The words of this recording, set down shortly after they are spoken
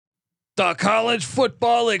The college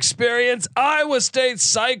football experience, Iowa State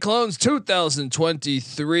Cyclones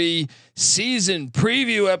 2023 season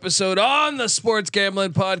preview episode on the Sports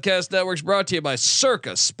Gambling Podcast Networks, brought to you by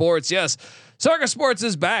Circa Sports. Yes, Circa Sports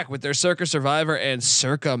is back with their Circa Survivor and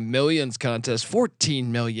Circa Millions contest. $14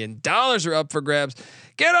 million are up for grabs.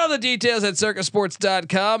 Get all the details at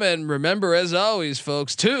circasports.com. And remember, as always,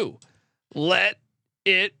 folks, to let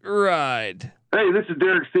it ride. Hey, this is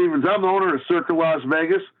Derek Stevens. I'm the owner of Circa Las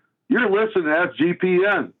Vegas. You're listening to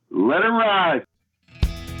SGPN. Let it ride.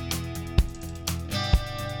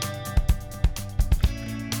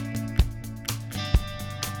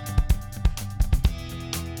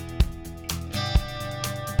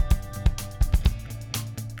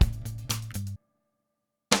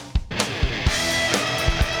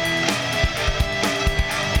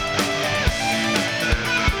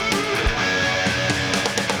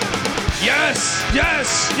 Yes,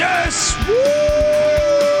 yes, yes. Woo!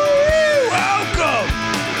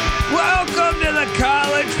 Welcome to the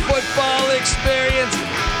college football experience.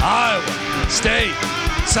 Iowa State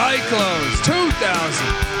Cyclones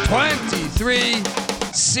 2023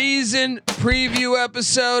 season preview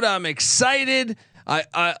episode. I'm excited.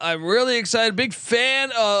 I'm really excited. Big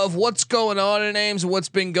fan of what's going on in Ames. What's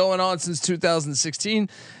been going on since 2016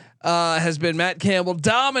 has been Matt Campbell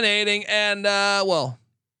dominating and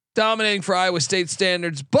dominating for Iowa State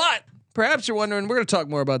standards. But perhaps you're wondering, we're going to talk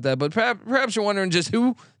more about that, but perhaps you're wondering just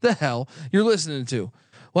who the hell you're listening to.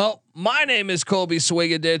 Well, my name is Colby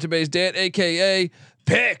Swigga, Database Dan, aka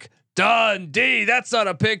Pick Dundee. That's not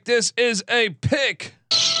a pick. This is a pick.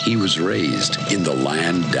 He was raised in the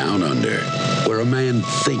land down under, where a man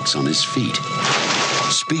thinks on his feet,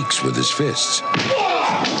 speaks with his fists,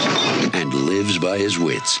 and lives by his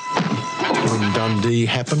wits. When Dundee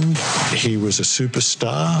happened, he was a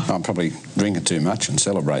superstar. I'm probably drinking too much and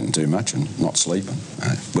celebrating too much and not sleeping.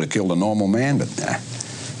 Would have killed a normal man, but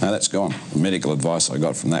no, that's gone. The medical advice I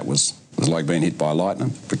got from that was like being hit by lightning.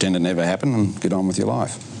 Pretend it never happened and get on with your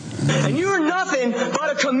life. And you're nothing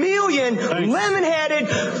but a chameleon,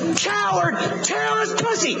 lemon-headed, coward, terrorist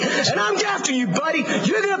pussy. And I'm after you, buddy.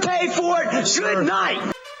 You're going to pay for it. Good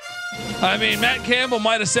night. I mean, Matt Campbell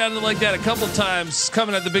might have sounded like that a couple times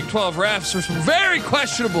coming at the Big 12 refs for some very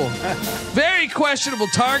questionable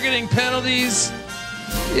targeting penalties.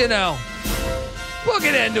 You know, we'll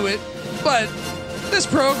get into it, but this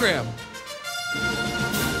program,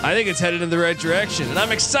 I think it's headed in the right direction, and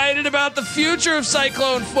I'm excited about the future of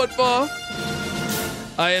Cyclone football.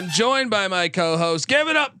 I am joined by my co-host. Give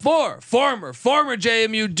it up for former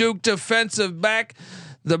JMU Duke defensive back,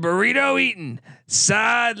 the burrito eating,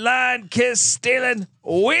 sideline kiss stealing,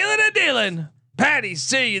 wheeling and dealing, Patty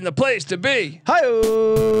C in the place to be.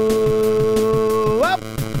 Hi-oh.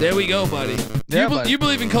 There we go, buddy. Yeah, You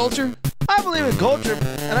believe in culture? I believe in culture,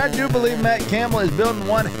 and I do believe Matt Campbell is building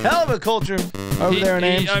one hell of a culture over there in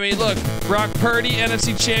Ames. I mean, look, Brock Purdy,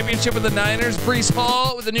 NFC Championship with the Niners, Breece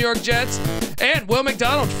Hall with the New York Jets, and Will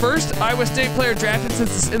McDonald, first Iowa State player drafted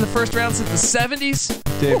in the first round since the 70s.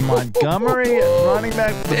 Dave Montgomery, running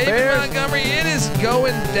back for the Bears. Montgomery, it is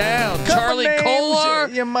going down. Couple Charlie names Kolar,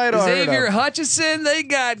 you might have heard Xavier of. Hutchinson, they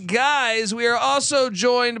got guys. We are also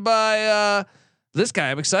joined by this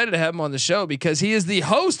guy. I'm excited to have him on the show because he is the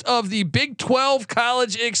host of the Big 12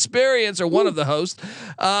 College Experience, or one of the hosts.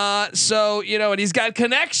 So, you know, and he's got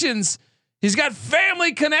connections. He's got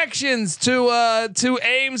family connections to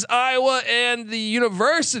Ames, Iowa, and the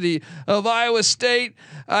University of Iowa State.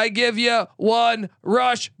 I give you one,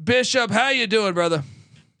 Rush Bishop. How you doing, brother?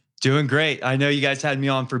 Doing great. I know you guys had me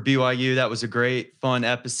on for BYU. That was a great, fun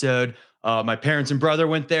episode. My parents and brother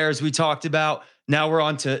went there, as we talked about. Now we're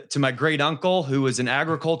on to my great uncle, who was an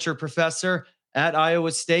agriculture professor at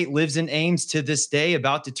Iowa State, lives in Ames to this day,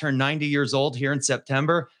 about to turn 90 years old here in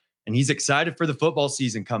September. And he's excited for the football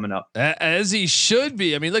season coming up. As he should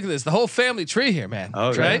be. I mean, look at this. The whole family tree here, man.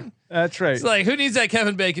 Oh, right? Yeah. That's right. It's like, who needs that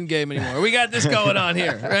Kevin Bacon game anymore? We got this going on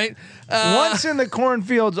here, right? Once in the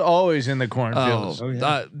cornfields, always in the cornfields.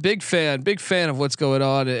 Big fan of what's going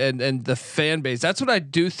on and the fan base. That's what I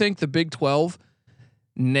do think the Big 12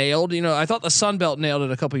 nailed. You know, I thought the Sun Belt nailed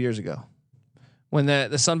it a couple years ago when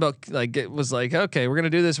the Sun Belt was like, okay, we're gonna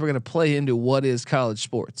do this. We're gonna play into what is college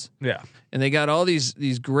sports. Yeah, and they got all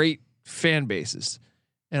these great fan bases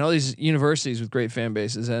and all these universities with great fan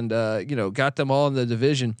bases, and got them all in the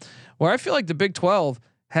division. Where I feel like the Big 12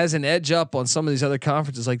 has an edge up on some of these other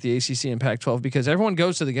conferences like the ACC and Pac-12 because everyone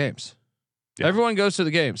goes to the games. Yeah. Everyone goes to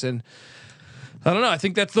the games, and I don't know. I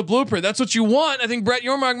think that's the blueprint. That's what you want. I think Brett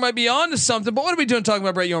Yormark might be on to something. But what are we doing talking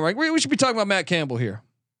about Brett Yormark? We should be talking about Matt Campbell here.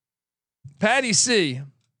 Patty C,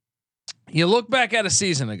 you look back at a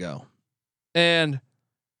season ago, and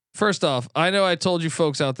First off, I know I told you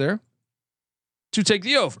folks out there to take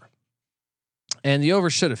the over, and the over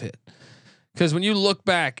should have hit, because when you look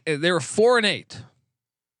back, they were 4-8,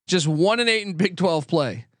 just 1-8 in Big 12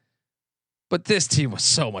 play. But this team was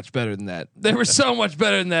so much better than that. They were so much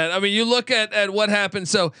better than that. I mean, you look at what happened.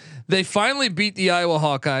 So they finally beat the Iowa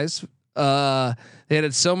Hawkeyes. They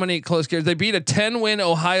had so many close games. They beat a 10-win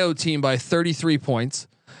Ohio team by 33 points.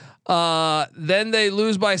 Then they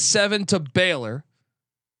lose by 7 to Baylor,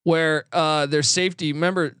 where their safety.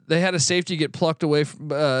 Remember, they had a safety get plucked away from,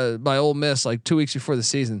 by Ole Miss like 2 weeks before the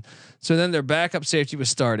season. So then their backup safety was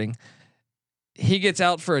starting. He gets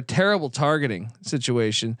out for a terrible targeting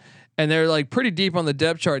situation. And they're like pretty deep on the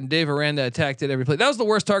depth chart, and Dave Aranda attacked it every play. That was the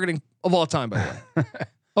worst targeting of all time, by the way.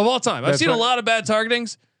 Of all time. I've seen a lot of bad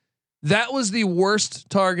targetings. That was the worst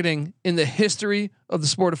targeting in the history of the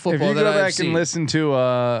sport of football. If you go back and listen to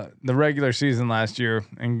the regular season last year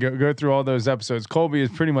and go through all those episodes, Colby is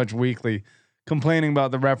pretty much weekly complaining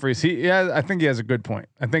about the referees. I think he has a good point.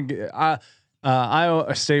 I think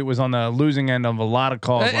Iowa State was on the losing end of a lot of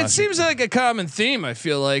calls. It seems like a common theme, I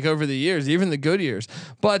feel like, over the years, even the good years.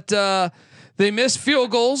 But they missed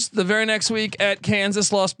field goals the very next week at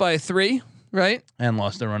Kansas, lost by 3, right? And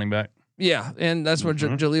lost their running back. Yeah, and that's where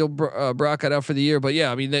Jaleel Brock got out for the year. But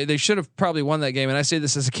yeah, I mean, they should have probably won that game. And I say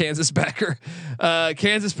this as a Kansas backer.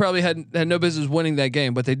 Kansas probably had no business winning that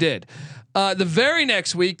game, but they did. The very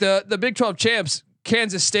next week, the Big 12 champs,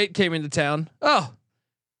 Kansas State, came into town. Oh,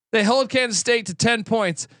 they hold Kansas State to 10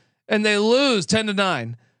 points and they lose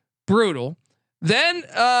 10-9. Brutal. Then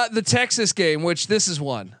the Texas game, which this is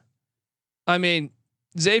one. I mean,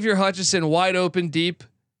 Xavier Hutchinson wide open deep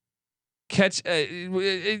catch.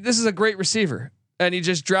 This is a great receiver, and he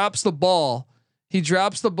just drops the ball. He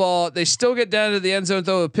drops the ball. They still get down to the end zone,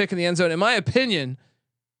 throw a pick in the end zone. In my opinion,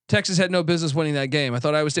 Texas had no business winning that game. I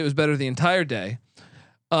thought Iowa State was better the entire day,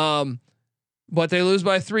 but they lose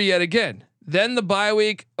by 3 yet again. Then the bye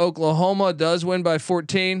week, Oklahoma does win by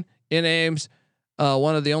 14 in Ames.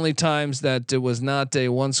 One of the only times that it was not a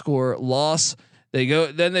 1-score loss.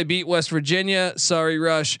 Then they beat West Virginia. Sorry,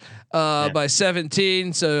 Rush, by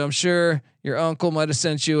 17. So I'm sure your uncle might have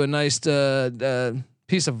sent you a nice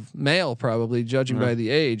piece of mail, probably judging by the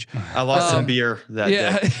age. I lost some beer that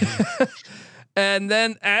day. And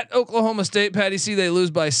then at Oklahoma State, Patty C, they lose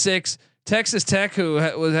by 6. Texas Tech, who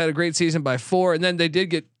had a great season, by 4, and then they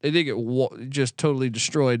did get just totally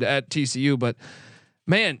destroyed at TCU. But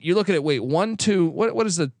man, you look at it. Wait, 1, 2. What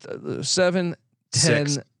is the 7, 10,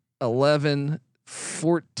 6. 11,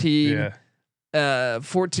 14,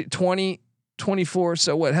 14, 20, 24.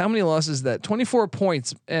 So what? How many losses is that? 24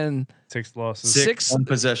 points and 6 losses. 6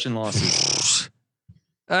 1-possession losses.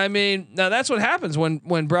 I mean, now that's what happens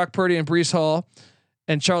when Brock Purdy and Breece Hall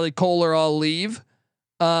and Charlie Kohler all leave.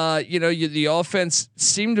 The offense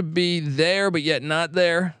seemed to be there, but yet not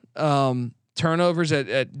there. Turnovers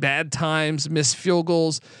at bad times, missed field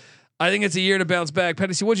goals. I think it's a year to bounce back.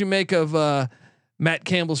 Patty C, what'd you make of Matt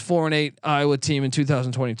Campbell's 4-8 Iowa team in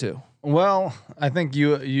 2022? Well, I think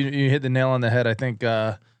you hit the nail on the head. I think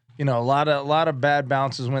a lot of bad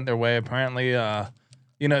bounces went their way. Apparently,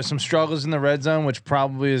 some struggles in the red zone, which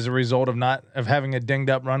probably is a result of having a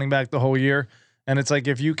dinged up running back the whole year. And it's like,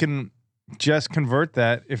 if you can just convert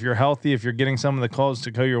that, if you're healthy, if you're getting some of the calls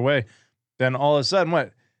to go your way, then all of a sudden,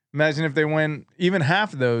 what? Imagine if they win even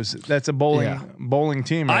half of those. That's a bowling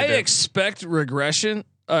team. Right there. Expect regression.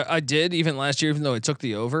 I did even last year, even though I took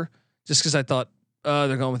the over, just because I thought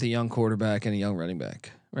they're going with a young quarterback and a young running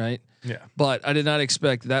back, right? Yeah. But I did not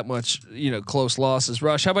expect that much, close losses.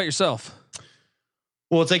 Rush, how about yourself?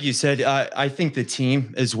 Well, it's like you said. I think the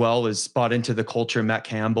team as well is bought into the culture of Matt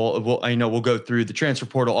Campbell. I know we'll go through the transfer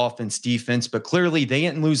portal, offense, defense, but clearly they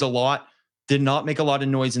didn't lose a lot. Did not make a lot of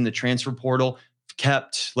noise in the transfer portal.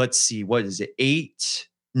 Kept, let's see, what is it, 8,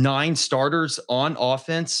 9 starters on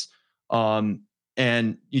offense,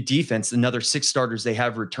 and your defense, another 6 starters they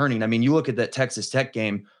have returning. I mean, you look at that Texas Tech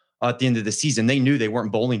game at the end of the season. They knew they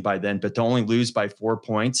weren't bowling by then, but to only lose by 4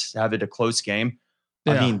 points, have it a close game.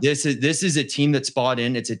 Yeah. I mean, this is a team that's bought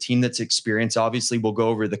in. It's a team that's experienced. Obviously, we'll go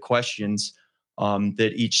over the questions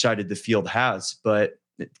that each side of the field has, but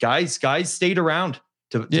guys stayed around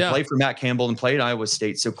to play for Matt Campbell and play at Iowa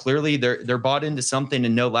State. So clearly they're bought into something,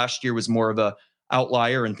 and no, last year was more of a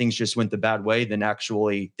outlier and things just went the bad way than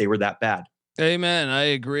actually they were that bad. Amen. I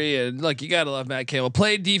agree. And look, you gotta love Matt Campbell.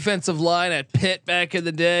 Played defensive line at Pitt back in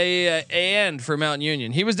the day, and for Mount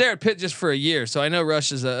Union. He was there at Pitt just for a year, so I know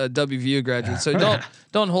Rush is a WVU graduate. So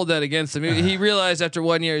don't hold that against him. He realized after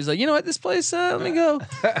 1 year, he's like, you know what, this place. Let me go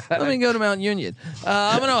to Mount Union.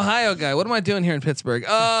 I'm an Ohio guy. What am I doing here in Pittsburgh?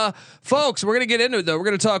 Folks, we're gonna get into it though. We're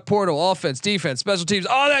gonna talk portal, offense, defense, special teams,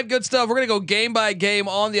 all that good stuff. We're gonna go game by game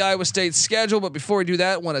on the Iowa State schedule. But before we do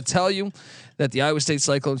that, I want to tell you that the Iowa State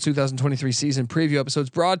Cyclones 2023 season preview episode is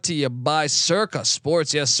brought to you by Circa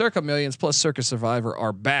Sports. Yes, Circa Millions plus Circa Survivor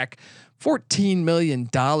are back. $14 million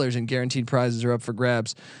in guaranteed prizes are up for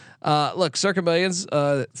grabs. Look, Circa Millions,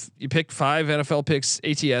 you pick 5 NFL picks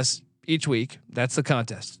ATS each week. That's the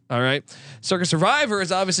contest. All right. Circa Survivor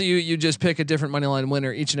is obviously you just pick a different money line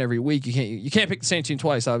winner each and every week. You can't pick the same team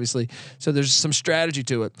twice, obviously. So there's some strategy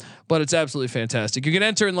to it, but it's absolutely fantastic. You can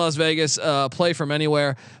enter in Las Vegas, play from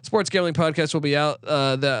anywhere. Sports Gambling Podcast will be out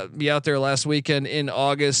there last weekend in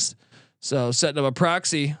August. So setting up a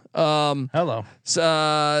proxy. Hello.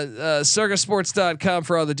 Circasports.com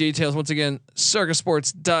for all the details. Once again,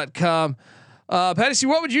 circasports.com. Patty C,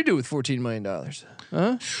 what would you do with $14 million?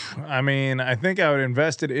 Huh? I mean, I think I would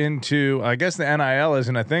invest it into. I guess the NIL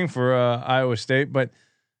isn't a thing for Iowa State, but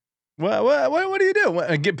what do you do?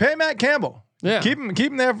 Pay Matt Campbell. Yeah, keep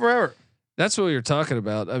him there forever. That's what we were talking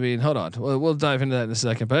about. I mean, hold on, we'll dive into that in a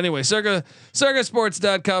second. But anyway,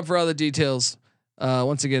 circasports.com for all the details.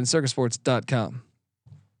 Once again, circasports.com.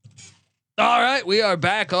 All right, we are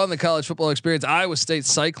back on the college football experience. Iowa State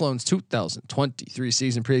Cyclones 2023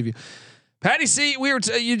 season preview. Patty C,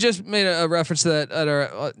 you just made a reference to that at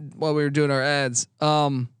our while we were doing our ads.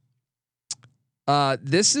 So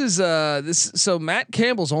Matt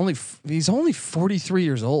Campbell's only 43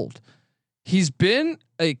 years old. He's been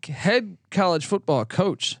a head college football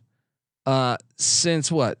coach since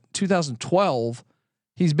 2012.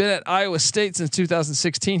 He's been at Iowa State since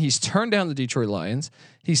 2016. He's turned down the Detroit Lions.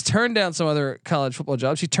 He's turned down some other college football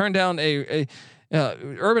jobs. He turned down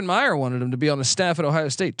Urban Meyer wanted him to be on the staff at Ohio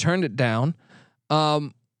State, turned it down.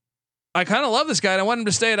 I kind of love this guy and I want him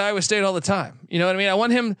to stay at Iowa State all the time. You know what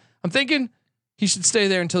I mean? I'm thinking he should stay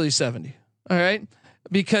there until he's 70. All right.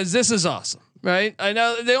 Because this is awesome. Right. I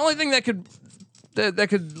know the only thing that could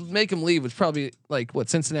make him leave was probably like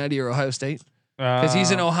Cincinnati or Ohio State. Cause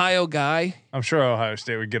he's an Ohio guy. I'm sure Ohio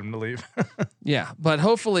State would get him to leave. Yeah. But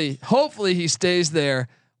hopefully he stays there.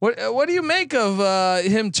 What do you make of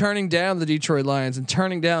him turning down the Detroit Lions and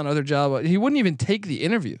turning down other jobs? He wouldn't even take the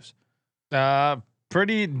interviews.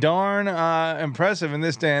 Pretty darn impressive in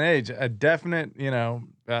this day and age. A definite,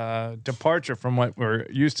 departure from what we're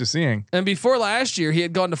used to seeing. And before last year, he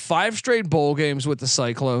had gone to 5 straight bowl games with the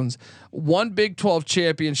Cyclones, 1 Big 12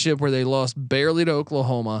 championship where they lost barely to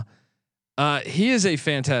Oklahoma. He is a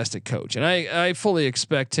fantastic coach, and I fully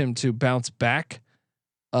expect him to bounce back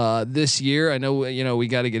this year. I know we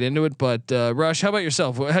got to get into it, but Rush, how about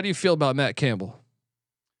yourself? How do you feel about Matt Campbell?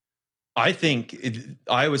 I think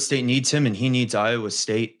Iowa State needs him, and he needs Iowa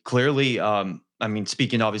State. Clearly,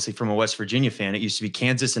 speaking obviously from a West Virginia fan, it used to be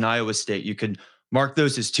Kansas and Iowa State. You could mark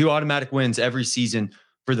those as 2 automatic wins every season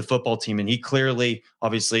for the football team, and he clearly,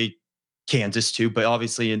 obviously, Kansas too, but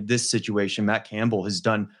obviously in this situation, Matt Campbell has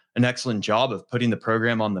done an excellent job of putting the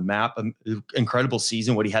program on the map. Incredible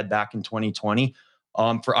season, what he had back in 2020.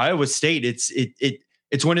 For Iowa State, it's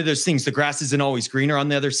one of those things. The grass isn't always greener on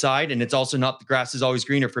the other side, and it's also not the grass is always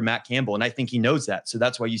greener for Matt Campbell, and I think he knows that. So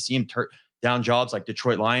that's why you see him turn down jobs like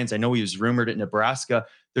Detroit Lions. I know he was rumored at Nebraska.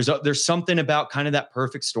 There's something about kind of that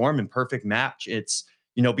perfect storm and perfect match. It's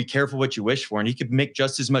be careful what you wish for, and he could make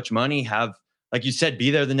just as much money, have, like you said,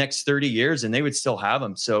 be there the next 30 years, and they would still have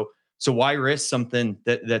him. So why risk something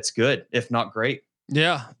that's good, if not great?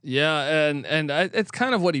 Yeah. And it's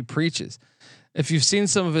kind of what he preaches. If you've seen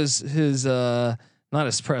some of his not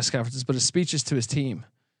his press conferences, but his speeches to his team,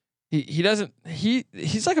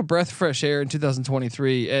 he's like a breath of fresh air in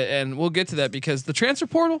 2023. And we'll get to that because the transfer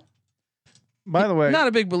portal, by the way, not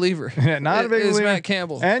a big believer. Yeah, not a big believer. Matt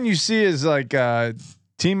Campbell. And you see his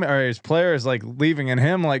team or his players like leaving and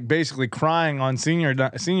him like basically crying on senior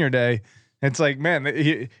day. It's like, man,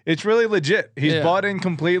 it's really legit. He's bought in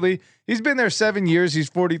completely. He's been there 7 years. He's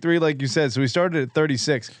 43, like you said. So he started at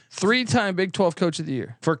 36. 3-time Big 12 Coach of the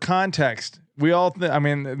Year. For context, we all,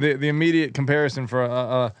 the immediate comparison for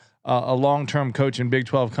a long-term coach in Big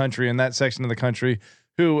 12 country in that section of the country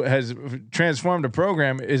who has transformed a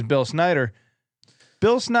program is Bill Snyder.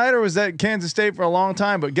 Bill Snyder was at Kansas State for a long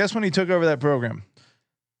time, but guess when he took over that program?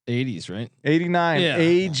 80s, right? 89,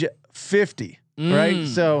 age 50, right?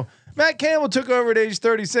 So Matt Campbell took over at age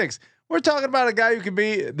 36. We're talking about a guy who could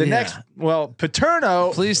be the next. Well,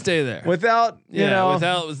 Paterno. Please stay there without you know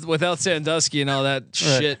without Sandusky and all that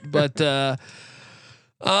shit. But yeah,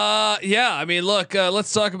 I mean, look,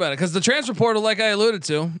 let's talk about it because the transfer portal, like I alluded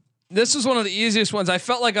to, this was one of the easiest ones. I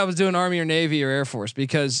felt like I was doing Army or Navy or Air Force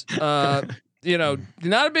because you know,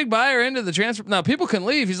 not a big buyer into the transfer. Now people can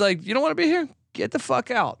leave. He's like, you don't want to be here? Get the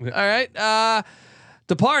fuck out. All right.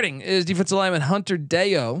 Departing is defensive lineman Hunter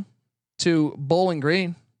Deo to Bowling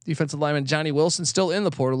Green. Defensive lineman Johnny Wilson still in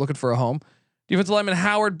the portal looking for a home. Defensive lineman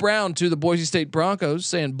Howard Brown to the Boise State Broncos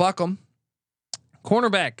saying buck 'em.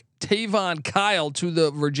 Cornerback Tavon Kyle to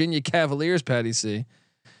the Virginia Cavaliers, Patty C.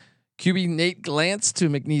 QB Nate Glantz to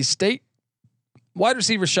McNeese State. Wide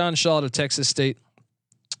receiver Sean Shaw to Texas State.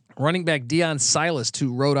 Running back Deion Silas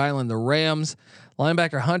to Rhode Island, the Rams.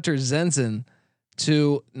 Linebacker Hunter Zenzen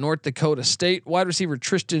to North Dakota State. Wide receiver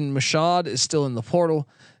Tristan Mashad is still in the portal.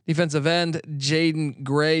 Defensive end Jaden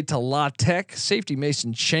Gray to La Tech. Safety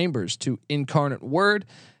Mason Chambers to Incarnate Word.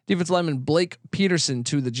 Defensive lineman Blake Peterson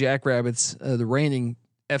to the Jackrabbits, the reigning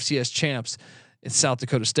FCS champs in South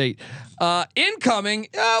Dakota State. Incoming,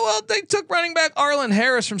 well, they took running back Arlen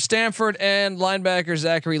Harris from Stanford and linebacker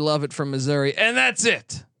Zachary Lovett from Missouri, and that's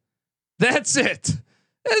it. That's it.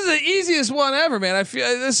 This is the easiest one ever, man. I feel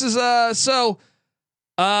this is so.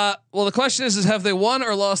 Well, the question is have they won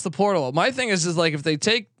or lost the portal? My thing is like if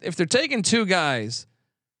they're taking two guys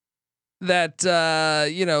that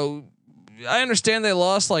you know, I understand they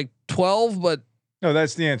lost like 12, but no,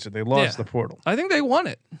 that's the answer. They lost the portal. I think they won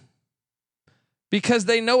it because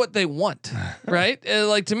they know what they want, right?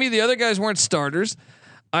 Like to me, the other guys weren't starters.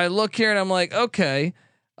 I look here and I'm like, okay,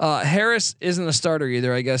 Harris isn't a starter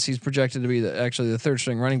either. I guess he's projected to be actually the third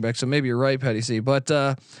string running back. So maybe you're right, Petty C. But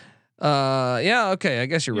yeah, okay, I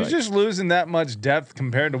guess you're right. You're just losing that much depth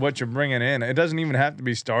compared to what you're bringing in. It doesn't even have to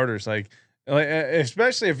be starters. Like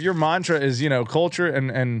especially if your mantra is, you know, culture and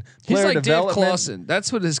player he's like development. Dave Clawson.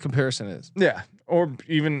 That's what his comparison is. Yeah, or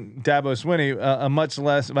even Dabo Swinney, a much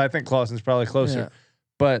less. I think Clawson's probably closer, Yeah.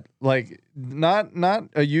 but like not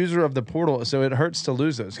a user of the portal, so it hurts to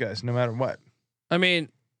lose those guys no matter what. I mean,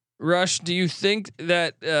 Rush, do you think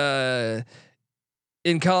that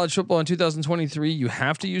in college football in 2023 you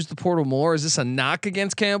have to use the portal more? Is this a knock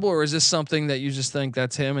against Campbell, or is this something that you just think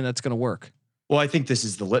that's him and that's going to work? Well, I think this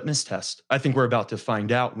is the litmus test. I think we're about to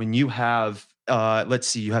find out when you have, let's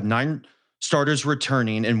see, you have 9 starters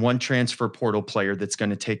returning and 1 transfer portal player that's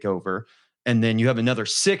going to take over. And then you have another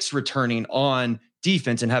 6 returning on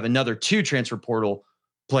defense and have another 2 transfer portal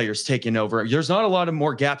players taking over. There's not a lot of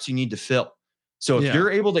more gaps you need to fill. So if you're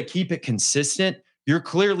able to keep it consistent, you're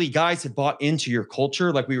clearly guys that bought into your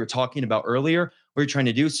culture, like we were talking about earlier, what you're trying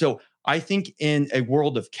to do. So I think in a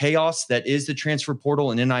world of chaos that is the transfer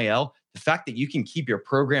portal and NIL, the fact that you can keep your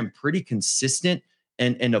program pretty consistent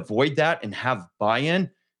and avoid that and have buy-in,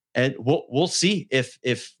 and we'll see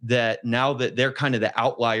if that now that they're kind of the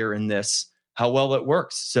outlier in this, how well it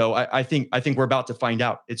works. So I think we're about to find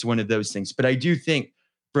out. It's one of those things. But I do think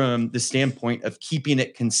from the standpoint of keeping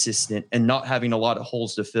it consistent and not having a lot of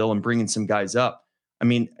holes to fill and bringing some guys up, I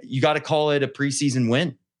mean, you got to call it a preseason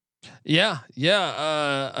win. Yeah.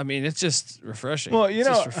 I mean, it's just refreshing. Well, you it's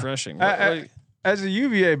know, just refreshing. As a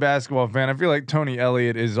UVA basketball fan, I feel like Tony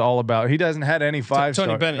Elliott is all about. He doesn't had any 5-star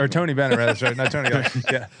or Tony Bennett, rather. Sorry, not Tony Elliott.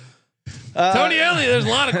 Yeah, Tony Elliott. There's a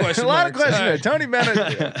lot of questions. A lot of questions. Right. Tony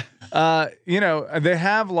Bennett. You know, they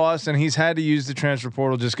have lost, and he's had to use the transfer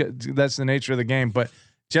portal. That's the nature of the game. But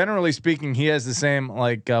generally speaking, he has the same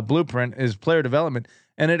blueprint as player development.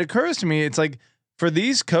 And it occurs to me, it's like for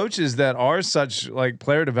these coaches that are such like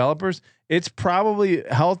player developers, it's probably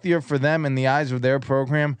healthier for them in the eyes of their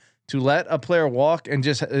program to let a player walk and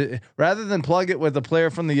just rather than plug it with a player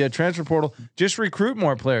from the transfer portal, just recruit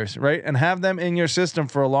more players, right? And have them in your system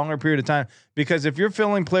for a longer period of time. Because if you're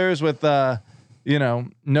filling players with,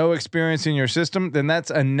 no experience in your system, then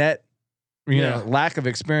that's a net, lack of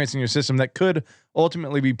experience in your system that could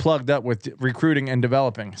ultimately be plugged up with recruiting and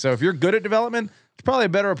developing. So if you're good at development, it's probably a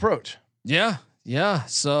better approach. Yeah.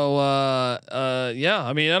 So, I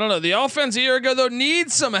mean, I don't know. The offense a year ago though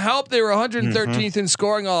needs some help. They were 113th in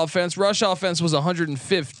scoring offense. Rush offense was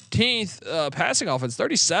 115th. Passing offense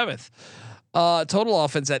 37th. Total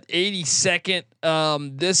offense at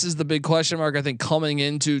 82nd. This is the big question mark I think coming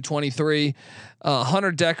into 23.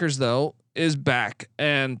 Hunter Deckers though is back,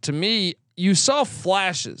 and to me, you saw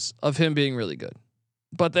flashes of him being really good,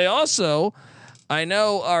 but they also, I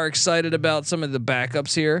know, are excited about some of the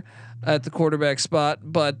backups here at the quarterback spot,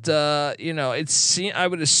 but I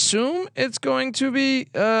would assume it's going to be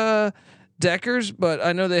Deckers, but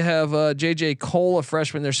I know they have JJ Cole, a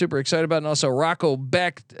freshman they're super excited about, and also Rocco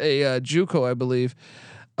Beck, a JUCO, I believe.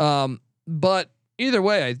 But either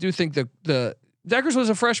way, I do think the Deckers was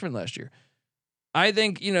a freshman last year. I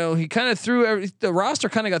think he kind of threw the roster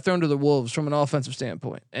kind of got thrown to the wolves from an offensive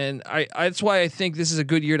standpoint, and that's why I think this is a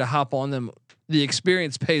good year to hop on them. The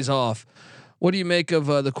experience pays off. What do you make of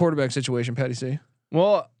the quarterback situation, Patty C?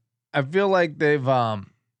 Well, I feel like they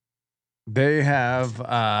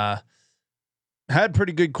have had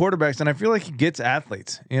pretty good quarterbacks, and I feel like he gets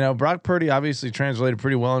athletes. Brock Purdy obviously translated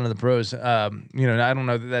pretty well into the pros. I don't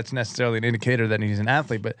know that that's necessarily an indicator that he's an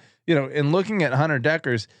athlete, but in looking at Hunter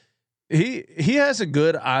Deckers, he has a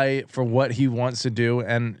good eye for what he wants to do,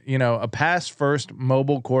 and a pass first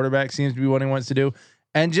mobile quarterback seems to be what he wants to do,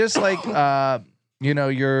 and just like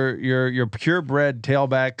your purebred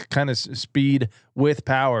tailback kind of speed with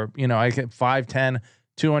power. I get 5'10",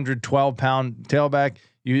 212-pound tailback.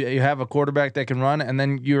 You have a quarterback that can run, and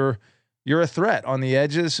then you're a threat on the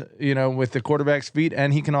edges, with the quarterback's feet,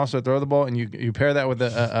 and he can also throw the ball. And you pair that with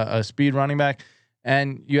a speed running back,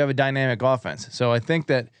 and you have a dynamic offense. So I think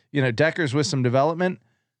that Deckers with some development,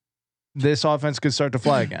 this offense could start to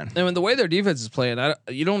fly again. And when the way their defense is playing,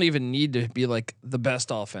 you don't even need to be like the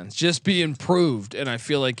best offense, just be improved. And I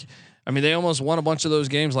feel like, they almost won a bunch of those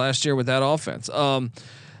games last year with that offense.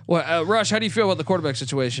 Rush, how do you feel about the quarterback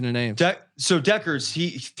situation in Ames? So Deckers,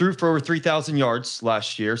 he threw for over 3,000 yards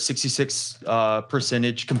last year, 66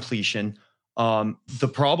 percentage completion. The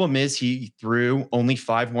problem is he threw only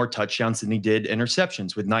 5 more touchdowns than he did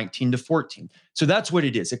interceptions, with 19-14. So that's what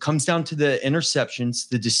it is. It comes down to the interceptions,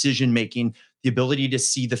 the decision making, the ability to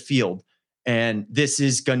see the field. And this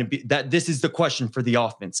is going to be this is the question for the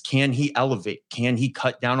offense. Can he elevate? Can he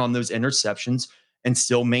cut down on those interceptions and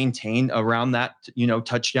still maintain around that,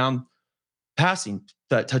 touchdown passing,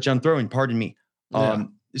 that touchdown throwing, pardon me. Yeah.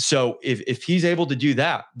 So if he's able to do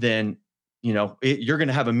that, then, you're going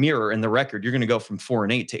to have a mirror in the record. You're going to go from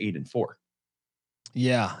 4-8 to 8-4.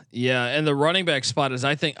 Yeah. Yeah. And the running back spot is,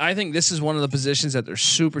 I think this is one of the positions that they're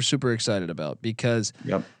super, super excited about, because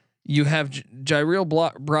you have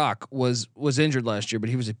Jaireel Brock was injured last year, but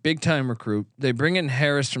he was a big time recruit. They bring in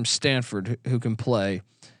Harris from Stanford who can play.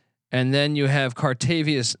 And then you have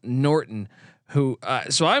Cartavius Norton, who.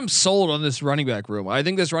 So I'm sold on this running back room. I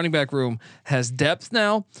think this running back room has depth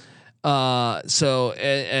now.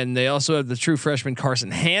 And they also have the true freshman Carson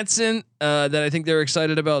Hansen that I think they're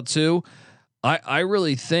excited about too. I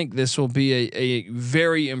really think this will be a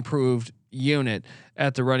very improved unit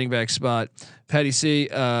at the running back spot. Patty C,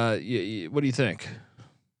 what do you think?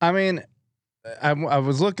 I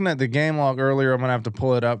was looking at the game log earlier. I'm gonna have to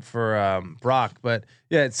pull it up for Brock, but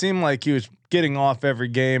yeah, it seemed like he was getting off every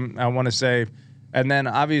game, I want to say, and then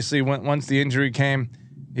obviously once the injury came,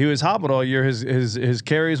 he was hobbled all year. His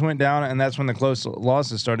carries went down, and that's when the close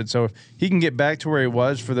losses started. So if he can get back to where he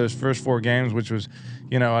was for those first 4 games, which was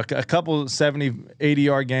a couple 70,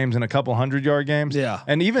 80-yard games and a couple 100-yard games,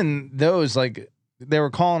 and even those, like, they were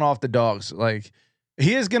calling off the dogs, like.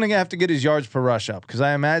 He is going to have to get his yards per rush up, because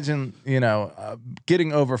I imagine,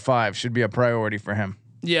 getting over 5 should be a priority for him.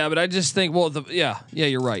 Yeah, but I just think,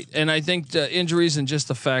 you're right, and I think the injuries and just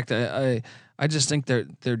the fact that I just think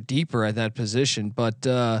they're deeper at that position. But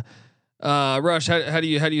Rush, how do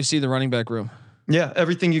you see the running back room? Yeah,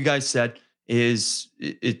 everything you guys said is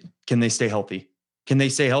it. Can they stay healthy? Can they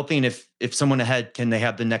stay healthy? And if someone ahead, can they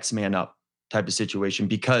have the next man up type of situation?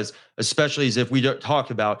 Because especially as if we don't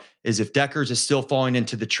talk about is if Deckers is still falling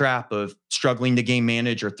into the trap of struggling to game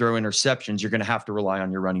manage or throw interceptions, you're going to have to rely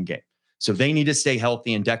on your running game. So they need to stay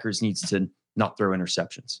healthy, and Deckers needs to not throw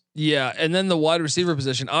interceptions. Yeah. And then the wide receiver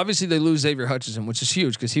position, obviously they lose Xavier Hutchinson, which is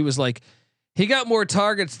huge, because he got more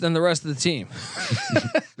targets than the rest of the team.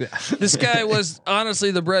 This guy was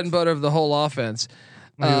honestly the bread and butter of the whole offense.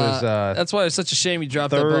 That's why it's such a shame he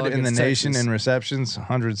dropped that ball third in the nation Texas. in receptions,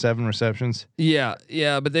 107 receptions.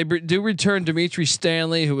 Yeah, but they do return Dimitri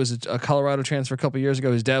Stanley, who was a Colorado transfer a couple years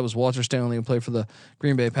ago. His dad was Walter Stanley, who played for the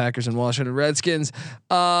Green Bay Packers and Washington Redskins.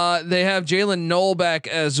 They have Jalen Knoll back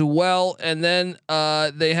as well, and then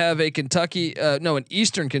they have an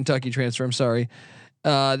Eastern Kentucky transfer. I'm sorry,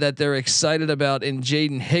 that they're excited about in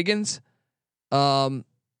Jaden Higgins.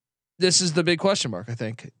 This is the big question mark, I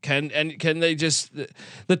think. Can they just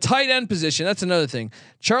the tight end position? That's another thing.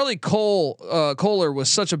 Charlie Kohler was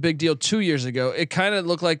such a big deal 2 years ago. It kind of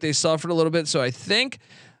looked like they suffered a little bit. So I think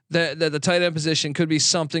that the tight end position could be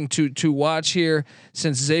something to watch here,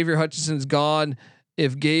 since Xavier Hutchinson's gone.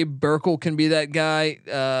 If Gabe Burkle can be that guy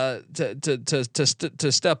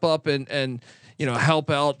to step up and help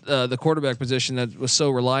out the quarterback position that was so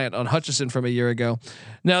reliant on Hutchinson from a year ago.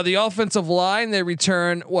 Now the offensive line, they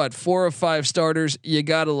return 4 of 5 starters. You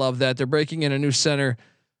gotta love that. They're breaking in a new center.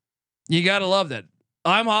 You gotta love that.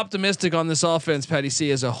 I'm optimistic on this offense, Patty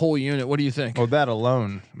C, as a whole unit. What do you think? Well, that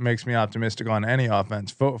alone makes me optimistic on any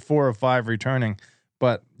offense. 4 or 5 returning,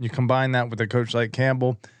 but you combine that with a coach like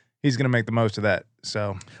Campbell, he's going to make the most of that.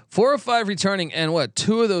 So 4 or 5 returning, and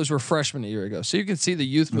 2 of those were freshmen a year ago. So you can see the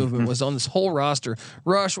youth movement was on this whole roster.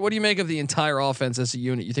 Rush, what do you make of the entire offense as a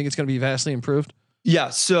unit? You think it's going to be vastly improved? Yeah.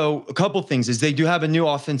 So a couple things is they do have a new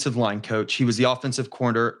offensive line coach. He was the offensive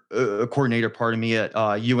coordinator,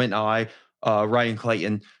 at UNI, Ryan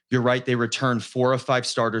Clayton. You're right. They returned 4 of 5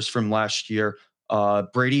 starters from last year.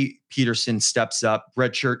 Brady Peterson steps up,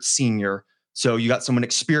 redshirt senior. So you got someone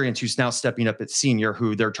experienced who's now stepping up at senior,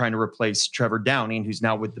 who they're trying to replace Trevor Downing, who's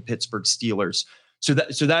now with the Pittsburgh Steelers. So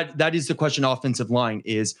that is the question. Offensive line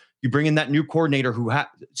is you bring in that new coordinator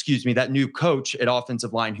that new coach at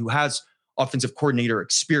offensive line who has offensive coordinator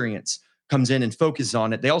experience, comes in and focuses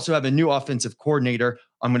on it. They also have a new offensive coordinator.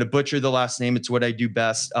 I'm going to butcher the last name. It's what I do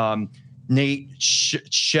best. Nate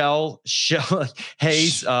Shell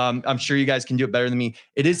Hayes. I'm sure you guys can do it better than me.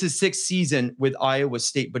 It is his 6th season with Iowa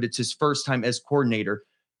State, but it's his first time as coordinator.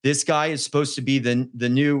 This guy is supposed to be the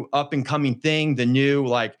new up and coming thing, the new,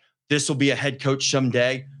 this will be a head coach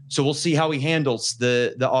someday. So we'll see how he handles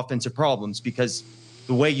the offensive problems, because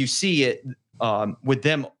the way you see it with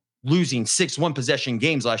them losing 6 one-possession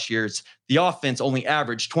games last year, the offense only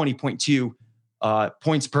averaged 20.2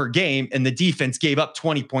 points per game, and the defense gave up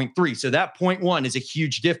 20.3. So that 0.1 is a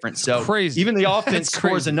huge difference. So crazy. Even the offense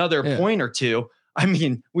scores another point or two. I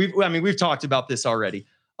mean, we've talked about this already.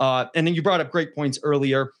 And then you brought up great points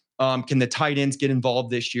earlier. Can the tight ends get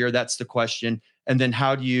involved this year? That's the question. And then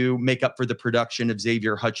how do you make up for the production of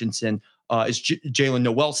Xavier Hutchinson? Is Jalen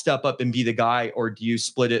Noel step up and be the guy, or do you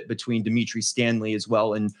split it between Dimitri Stanley as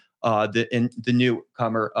well and the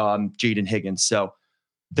newcomer Jaden Higgins? So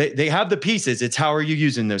they have the pieces. It's how are you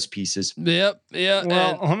using those pieces? Yep. Yeah.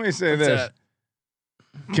 Well, let me say this. That?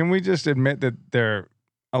 Can we just admit that they're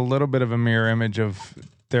a little bit of a mirror image of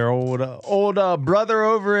their old brother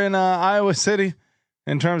over in Iowa City?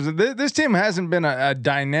 In terms of this team hasn't been a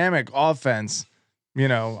dynamic offense, they're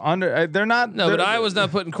not. No, but Iowa's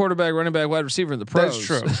not putting quarterback, running back, wide receiver in the pros.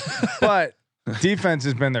 That's true. But defense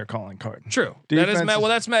has been their calling card. True.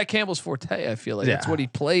 That's Matt Campbell's forte. I feel like that's what he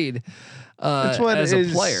played. That's what as a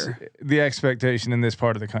player. The expectation in this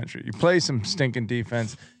part of the country. You play some stinking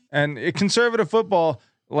defense, and conservative football,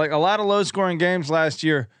 like a lot of low scoring games last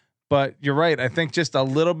year. But you're right. I think just a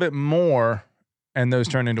little bit more, and those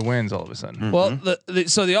turn into wins all of a sudden. Mm-hmm. Well,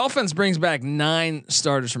 so the offense brings back 9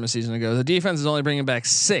 starters from a season ago. The defense is only bringing back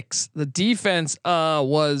 6. The defense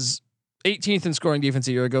was 18th in scoring defense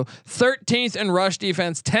a year ago, 13th in rush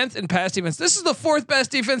defense, 10th in pass defense. This is the 4th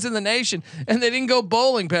best defense in the nation, and they didn't go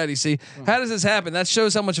bowling, Patty C. How does this happen? That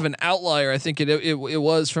shows how much of an outlier I think it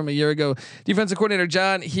was from a year ago. Defensive coordinator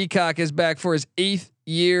John Heacock is back for his 8th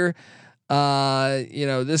year.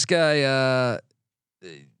 This guy,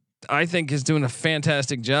 I think, is doing a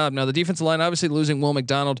fantastic job. Now the defensive line, obviously losing Will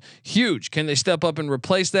McDonald, huge. Can they step up and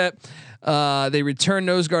replace that? They return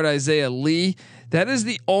nose guard Isaiah Lee. That is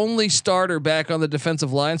the only starter back on the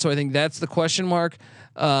defensive line. So I think that's the question mark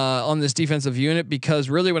on this defensive unit, because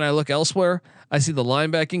really when I look elsewhere, I see the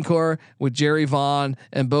linebacking core with Jerry Vaughn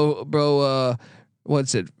and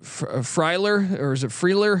what's it? Freiler, or is it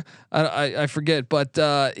Freeler? I forget, but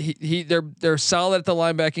they're solid at the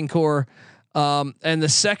linebacking core. And the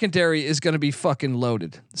secondary is going to be fucking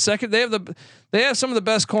loaded. They have some of the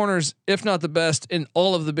best corners, if not the best, in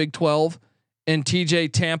all of the Big 12. In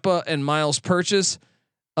TJ Tampa and Miles Purchase,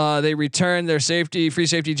 they return their free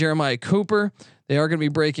safety Jeremiah Cooper. They are going to be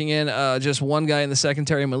breaking in just one guy in the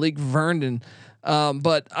secondary, Malik Vernon.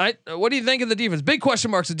 What do you think of the defense? Big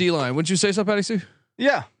question marks at D-line. Wouldn't you say so, Patty C?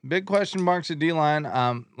 Yeah, big question marks at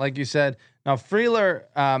D-line. Like you said, now Freeler,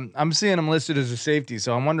 I'm seeing him listed as a safety,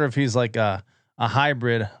 so I wonder if he's like a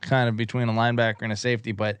hybrid kind of between a linebacker and a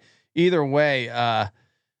safety. But either way,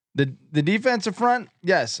 the defensive front,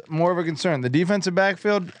 yes, more of a concern. The defensive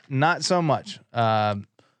backfield, not so much. I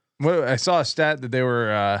saw a stat that they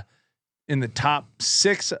were in the top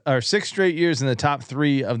 6 straight years in the top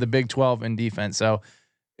 3 of the Big 12 in defense. So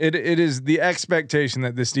it is the expectation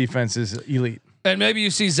that this defense is elite. And maybe you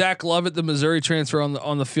see Zach Lovett, the Missouri transfer,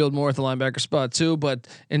 on the field more at the linebacker spot too. But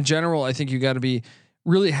in general, I think you got to be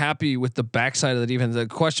really happy with the backside of the defense. The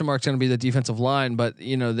question mark's going to be the defensive line, but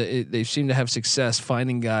they seem to have success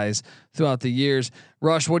finding guys throughout the years.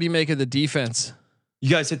 Rush, what do you make of the defense? You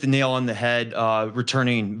guys hit the nail on the head.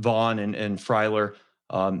 Returning Vaughn and Freiler,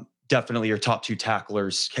 definitely your top 2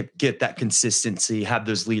 tacklers. Get that consistency, have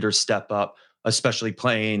those leaders step up, especially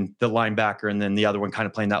playing the linebacker, and then the other one kind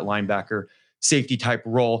of playing that linebacker. safety type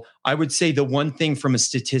role. I would say the one thing from a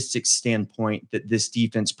statistics standpoint that this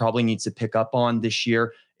defense probably needs to pick up on this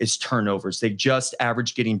year is turnovers. They just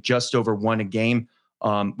averaged getting just over 1 a game.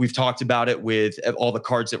 We've talked about it with all the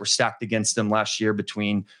cards that were stacked against them last year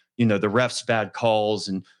between, the refs' bad calls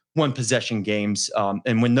and one possession games.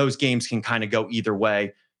 And when those games can kind of go either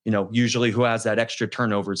way, usually who has that extra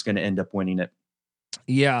turnover is going to end up winning it.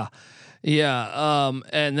 Yeah.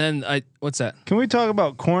 And then what's that? Can we talk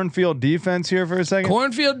about cornfield defense here for a second?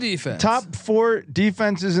 Cornfield defense. Top 4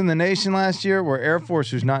 defenses in the nation last year were Air Force,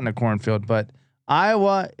 who's not in a cornfield, but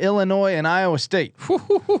Iowa, Illinois, and Iowa State.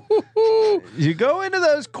 You go into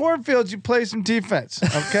those cornfields, you play some defense.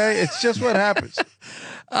 Okay, it's just what happens.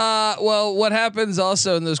 Well, what happens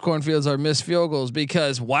also in those cornfields are missed field goals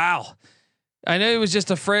because wow. I know he was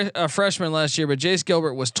just a freshman last year, but Jace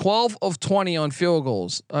Gilbert was 12 of 20 on field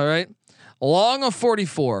goals. All right. Long of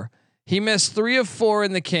 44. He missed 3 of 4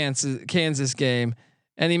 in the Kansas game,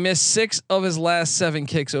 and he missed 6 of his last 7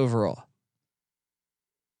 kicks overall.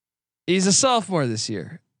 He's a sophomore this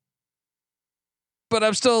year, but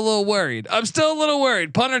I'm still a little worried.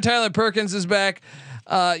 Punter Tyler Perkins is back.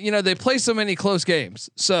 They play so many close games.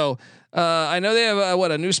 So I know they have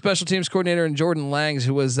a new special teams coordinator in Jordan Langs,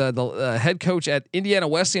 who was the head coach at Indiana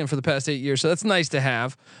Wesleyan for the past 8 years. So that's nice to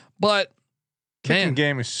have. But kicking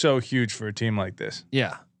game is so huge for a team like this.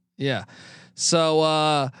 Yeah. So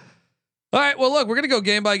all right. Well, look, we're gonna go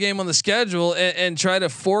game by game on the schedule and try to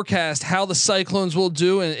forecast how the Cyclones will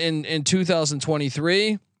do in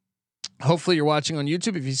 2023. Hopefully you're watching on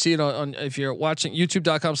YouTube. If you see it if you're watching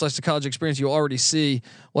youtube.com/the college experience, you'll already see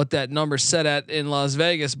what that number's set at in Las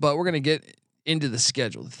Vegas, but we're going to get into the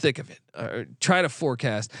schedule, the thick of it, try to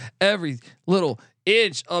forecast every little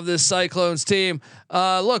inch of this Cyclones team.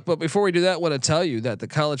 Look, but before we do that, I want to tell you that the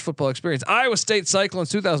college football experience, Iowa State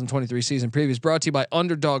Cyclones 2023 season preview is brought to you by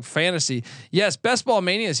Underdog Fantasy. Yes, Best Ball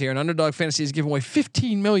Mania is here, and Underdog Fantasy is giving away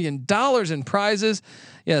 $15 million in prizes.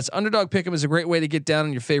 Yes, Underdog Pick'em is a great way to get down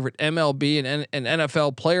on your favorite MLB and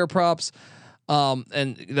NFL player props.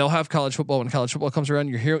 And they'll have college football when college football comes around.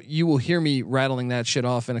 You will hear me rattling that shit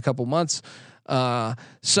off in a couple months.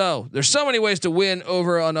 So there's so many ways to win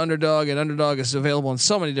over on Underdog, and Underdog is available in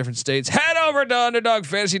so many different states. Head over to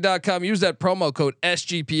UnderdogFantasy.com. Use that promo code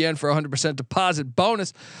SGPN for 100% deposit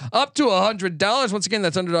bonus up to $100. Once again,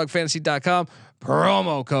 that's UnderdogFantasy.com.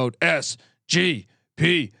 Promo code SGPN.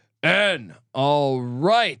 All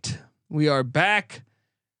right, we are back.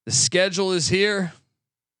 The schedule is here.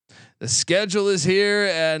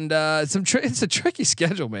 And it's a tricky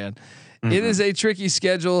schedule, man. Mm-hmm. It is a tricky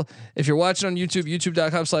schedule. If you're watching on YouTube,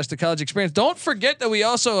 youtube.com/the college experience. Don't forget that we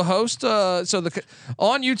also host. On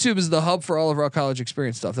YouTube is the hub for all of our college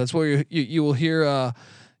experience stuff. That's where you will hear.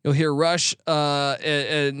 You'll hear Rush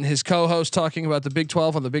and his co-host talking about the Big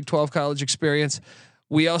 12 on the Big 12 college experience.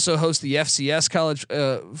 We also host the FCS college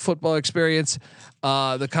football experience,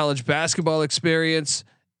 the college basketball experience,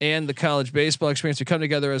 and the college baseball experience. We come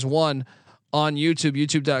together as one on YouTube,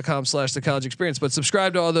 youtube.com/the college experience, but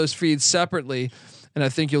subscribe to all those feeds separately. And I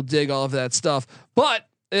think you'll dig all of that stuff. But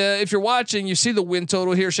if you're watching, you see the win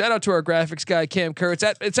total here. Shout out to our graphics guy, Cam Kerr. It's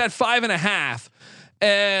at 5.5,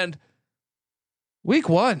 and week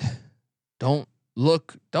 1, don't.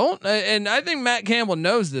 And I think Matt Campbell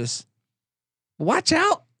knows this. Watch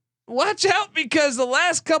out because the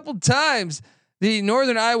last couple times the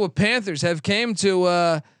Northern Iowa Panthers have came to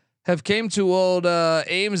old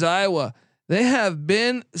Ames, Iowa. They have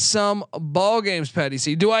been some ball games, Patty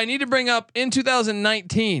C. Do I need to bring up in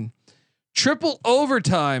 2019 triple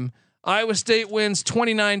overtime? Iowa State wins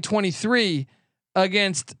 29-23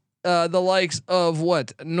 against the likes of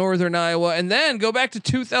Northern Iowa, and then go back to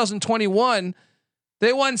 2021.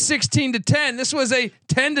 They won 16-10. This was a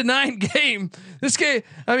 10-9 game. This game,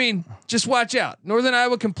 I mean, just watch out. Northern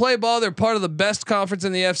Iowa can play ball. They're part of the best conference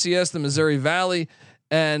in the FCS, the Missouri Valley.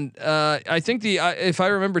 And I think if I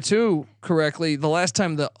remember too correctly, the last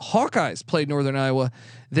time the Hawkeyes played Northern Iowa,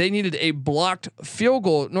 they needed a blocked field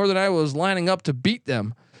goal. Northern Iowa was lining up to beat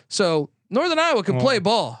them. So Northern Iowa can play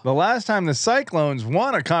ball. The last time the Cyclones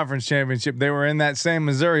won a conference championship, they were in that same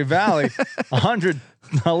Missouri Valley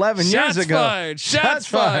 111 years ago. Shots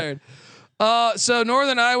fired. So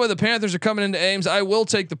Northern Iowa, the Panthers are coming into Ames. I will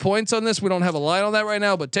take the points on this. We don't have a line on that right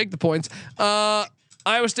now, but take the points. Iowa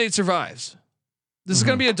State survives. This is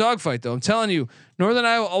going to be a dogfight, though. I'm telling you, Northern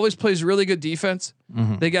Iowa always plays really good defense.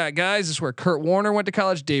 They got guys. This is where Kurt Warner went to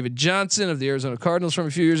college. David Johnson of the Arizona Cardinals from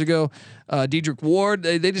a few years ago. Diedrich Ward.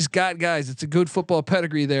 They just got guys. It's a good football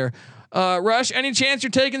pedigree there. Rush, any chance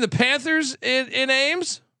you're taking the Panthers in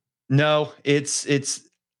Ames? No, it's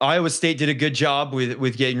Iowa State did a good job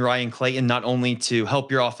with getting Ryan Clayton, not only to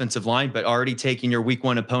help your offensive line, but already taking your week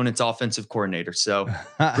one opponent's offensive coordinator. So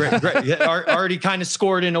great. Already kind of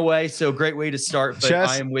scored in a way. So great way to start. But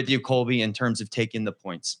I am with you, Colby, in terms of taking the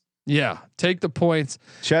points. Yeah, take the points.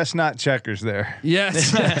 Chestnut checkers there.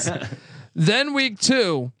 Yes. Then week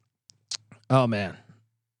 2. Oh man,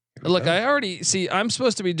 look, I already see. I'm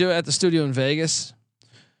supposed to be doing at the studio in Vegas,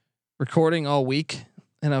 recording all week,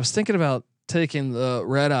 and I was thinking about taking the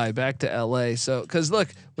red eye back to LA. So, cause look,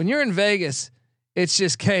 when you're in Vegas, it's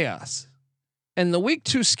just chaos. And the week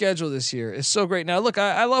 2 schedule this year is so great. Now, look,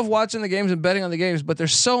 I love watching the games and betting on the games, but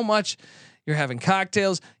there's so much. You're having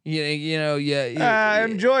cocktails. I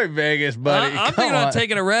enjoy Vegas, buddy. I'm thinking about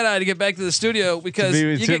taking a red eye to get back to the studio because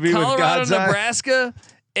you get Colorado, Nebraska,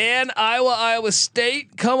 and Iowa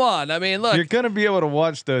State. Come on. I mean, look, you're going to be able to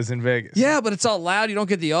watch those in Vegas. Yeah, but it's all loud. You don't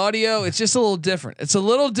get the audio. It's just a little different. It's a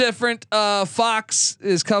little different. Fox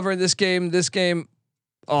is covering this game.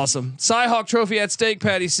 Awesome. Cy-Hawk Trophy at stake,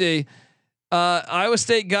 Patty C. Iowa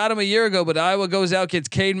State got him a year ago, but Iowa goes out, gets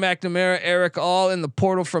Cade McNamara, Eric All in the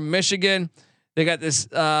portal from Michigan. They got this.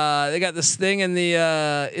 They got this thing in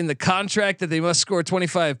the contract that they must score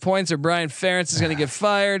 25 points, or Brian Ferentz is going to get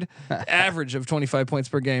fired. Average of 25 points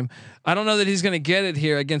per game. I don't know that he's going to get it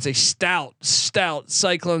here against a stout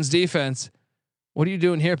Cyclones defense. What are you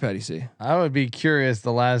doing here, Patty C? I would be curious.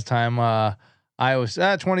 The last time Iowa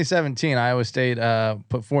 2017, Iowa State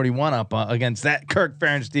put 41 up against that Kirk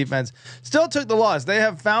Ferentz defense. Still took the loss. They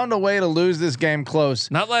have found a way to lose this game close.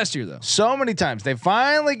 Not last year though. So many times. They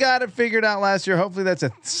finally got it figured out last year. Hopefully that's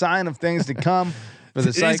a sign of things to come for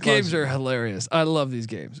the Cyclones. These games are hilarious. I love these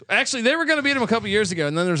games. Actually, they were going to beat them a couple years ago,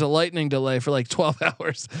 and then there was a lightning delay for like 12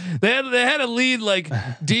 hours. They had a lead like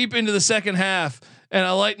deep into the second half. And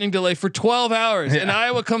a lightning delay for 12 hours, and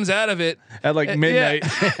Iowa comes out of it at like midnight.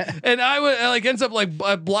 Yeah. And Iowa like ends up like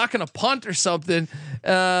blocking a punt or something.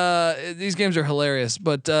 These games are hilarious,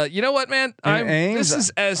 but you know what, man? This is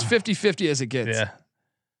as 50-50 as it gets. Yeah,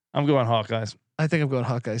 I'm going Hawkeyes. I think I'm going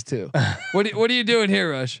Hawkeyes too. What are you doing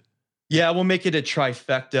here, Rush? Yeah, we'll make it a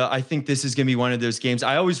trifecta. I think this is going to be one of those games.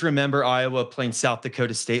 I always remember Iowa playing South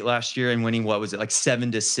Dakota State last year and winning, what was it, like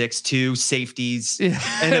 7-6, 2 safeties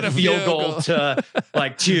and a field goal to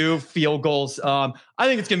like 2 field goals. I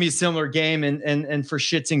think it's going to be a similar game. And for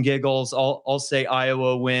shits and giggles, I'll say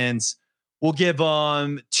Iowa wins. We'll give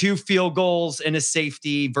them 2 field goals and a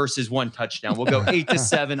safety versus 1 touchdown. We'll go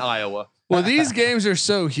 8-7 Iowa. Well, these games are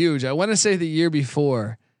so huge. I want to say the year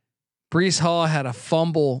before, Breece Hall had a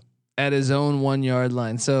fumble at his own 1 yard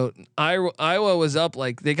line. So Iowa was up,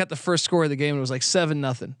 like they got the first score of the game. And it was like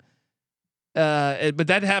 7-0. But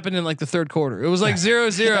that happened in like the third quarter. It was like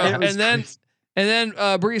 0-0. And then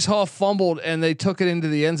Breece Hall fumbled and they took it into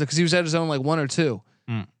the end zone because he was at his own like 1 or 2.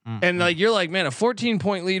 And like, you're like, man, a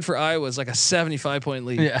 14-point lead for Iowa is like a 75-point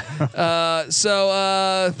lead. Yeah.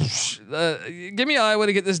 Give me Iowa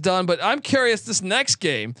to get this done. But I'm curious, this next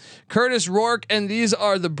game, Curtis Rourke, and these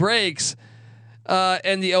are the breaks.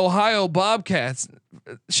 And the Ohio Bobcats.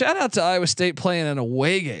 Shout out to Iowa State playing an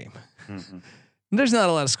away game. Mm-hmm. There's not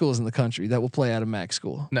a lot of schools in the country that will play at a MAC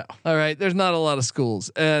school. No. All right. There's not a lot of schools,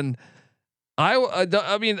 and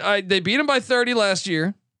they beat them by 30 last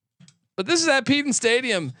year, but this is at Peden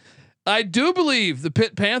Stadium. I do believe the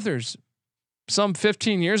Pitt Panthers, some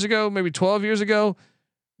 15 years ago, maybe 12 years ago,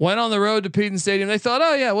 went on the road to Peden Stadium. They thought,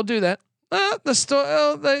 oh yeah, we'll do that.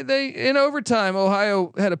 They in overtime,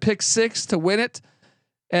 Ohio had a pick 6 to win it,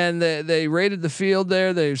 and they raided the field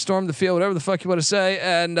there. They stormed the field, whatever the fuck you want to say.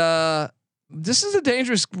 And this is a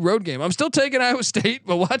dangerous road game. I'm still taking Iowa State,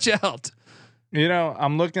 but watch out. You know,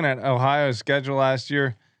 I'm looking at Ohio's schedule last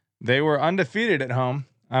year. They were undefeated at home.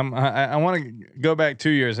 I want to go back 2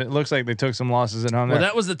 years. It looks like they took some losses at home. Well, there.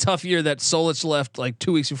 that was the tough year that Solich left like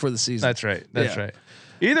 2 weeks before the season. That's right. That's right.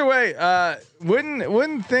 Either way,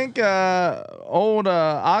 wouldn't think old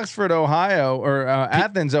Oxford, Ohio, or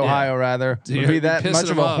Athens, Ohio, rather, would be that much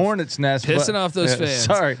of a hornet's nest. Pissing off those fans.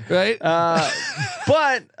 Sorry, right?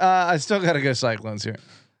 But I still got to go Cyclones here.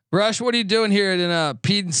 Rush, what are you doing here in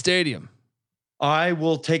Peden Stadium? I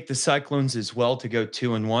will take the Cyclones as well to go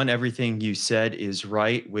 2-1. Everything you said is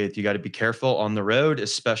right. You got to be careful on the road,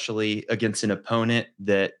 especially against an opponent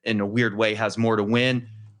that, in a weird way, has more to win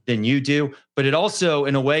than you do. But it also,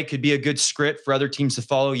 in a way, could be a good script for other teams to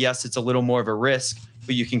follow. Yes, it's a little more of a risk,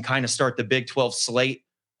 but you can kind of start the Big 12 slate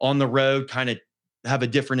on the road, kind of have a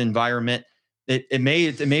different environment. It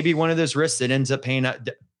may be one of those risks that ends up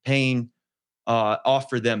paying off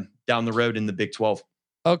for them down the road in the Big 12.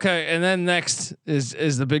 Okay, and then next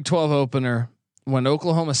is the Big 12 opener when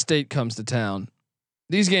Oklahoma State comes to town.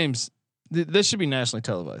 These games, this should be nationally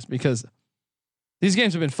televised because These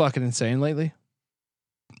games have been fucking insane lately.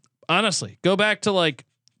 Honestly, go back to like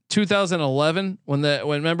 2011 when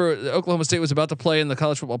remember Oklahoma State was about to play in the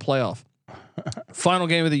college football playoff, final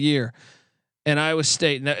game of the year, and Iowa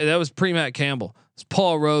State. That was pre-Matt Campbell. It's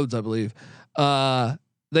Paul Rhodes, I believe.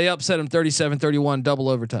 They upset him 37-31, double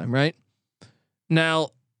overtime. Right now,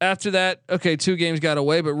 after that, okay, 2 games got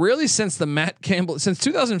away, but really since since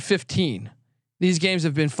 2015, these games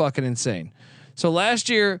have been fucking insane. So last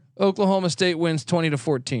year, Oklahoma State wins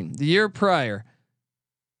 20-14. The year prior,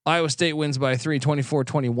 Iowa State wins by 3,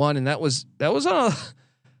 24-21, and that was on a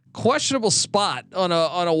questionable spot on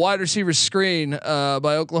a wide receiver screen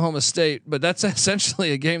by Oklahoma State, but that's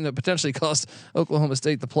essentially a game that potentially cost Oklahoma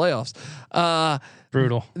State the playoffs.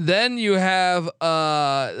 Brutal. Then you have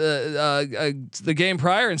the game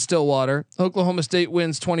prior in Stillwater. Oklahoma State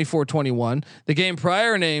wins 24-21. The game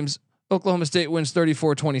prior names Oklahoma State wins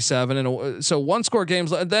 34-27, and so 1-score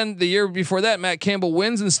games. Then the year before that, Matt Campbell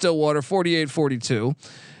wins in Stillwater 48-42.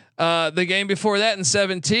 The game before that in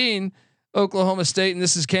 17, Oklahoma State, and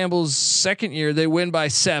this is Campbell's second year, they win by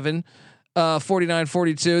 7,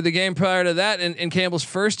 49-42. The game prior to that in Campbell's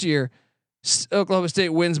first year, Oklahoma State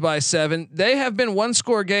wins by 7. They have been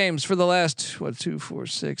 1-score games for the last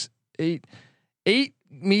 8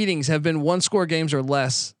 meetings have been 1-score games or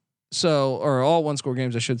less. So, or all 1-score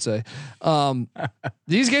games, I should say.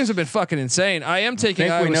 These games have been fucking insane. I am taking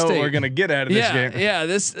Iowa we know State. what we're gonna get out of this game. Yeah.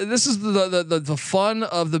 This is the fun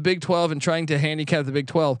of the Big 12 and trying to handicap the Big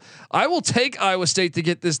 12. I will take Iowa State to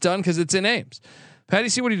get this done because it's in Ames. Patty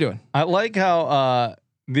C, what are you doing? I like how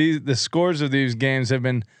the scores of these games have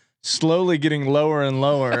been slowly getting lower and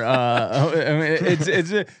lower. I mean,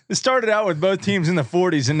 it started out with both teams in the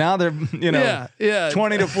 40s, and now they're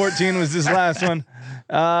 20-14 was this last one.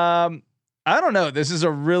 I don't know. This is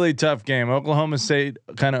a really tough game. Oklahoma State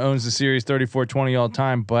kind of owns the series 34-20 all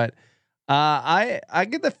time, but I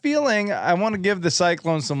get the feeling I want to give the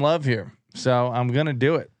Cyclones some love here, so I'm gonna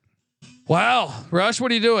do it. Wow, Rush,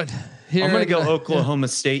 what are you doing? Here I'm going to go Oklahoma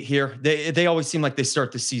State here. They always seem like they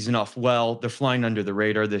start the season off well. They're flying under the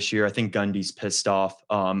radar this year. I think Gundy's pissed off.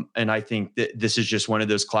 And I think that this is just one of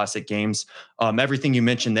those classic games. Everything you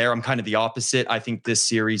mentioned there, I'm kind of the opposite. I think this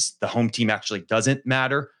series, the home team actually doesn't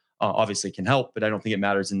matter. Obviously can help, but I don't think it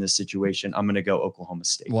matters in this situation. I'm going to go Oklahoma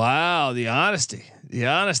State. Wow. The honesty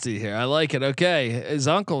here. I like it. Okay. His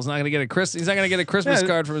uncle's not going to get he's not going to get a Christmas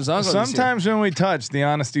card from his uncle. Sometimes when we touch, the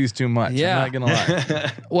honesty is too much. Yeah. I'm not going to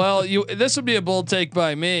lie. Well, this would be a bold take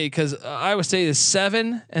by me because Iowa State is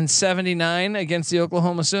 7-79 against the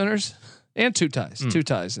Oklahoma Sooners. And 2 ties, 2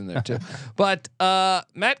 ties in there too. But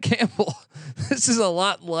Matt Campbell, this is a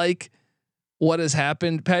lot like what has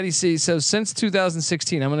happened, Patty C. So since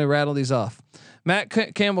 2016, I'm going to rattle these off. Matt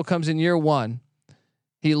Campbell comes in year 1.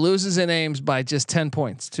 He loses in Ames by just 10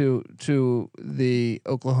 points to the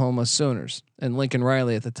Oklahoma Sooners and Lincoln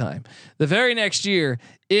Riley at the time. The very next year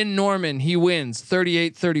in Norman, he wins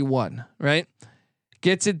 38-31, right?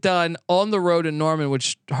 Gets it done on the road in Norman,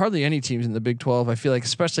 which hardly any teams in the Big 12, I feel like,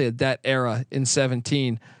 especially at that era in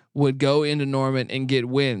 17, would go into Norman and get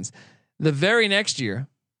wins. The very next year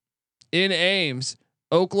in Ames,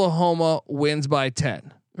 Oklahoma wins by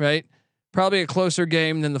 10, right? Probably a closer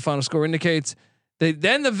game than the final score indicates.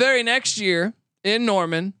 Then the very next year in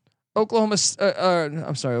Norman, Oklahoma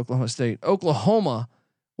State, Oklahoma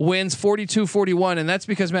wins 42-41. And that's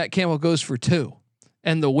because Matt Campbell goes for 2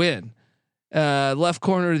 and the win, left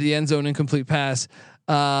corner of the end zone, incomplete pass.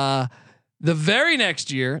 The very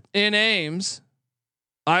next year in Ames,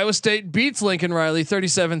 Iowa State beats Lincoln Riley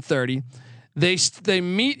 37-30. They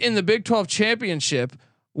meet in the Big 12 championship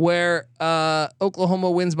where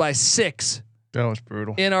Oklahoma wins by 6. That was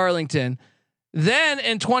brutal in Arlington. Then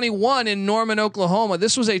in 21 in Norman, Oklahoma,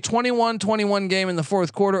 this was a 21-21 game in the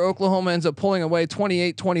 4th quarter. Oklahoma ends up pulling away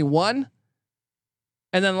 28-21.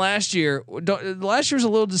 And then last year was a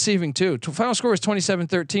little deceiving too. Final score was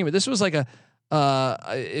 27-13, but this was like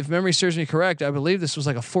if memory serves me correct, I believe this was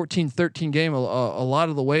like a 14-13 game a lot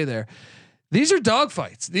of the way there. These are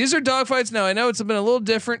dogfights. Now I know it's been a little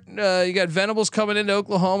different. You got Venables coming into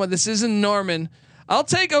Oklahoma. This isn't Norman. I'll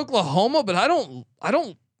take Oklahoma, but I don't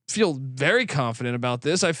feel very confident about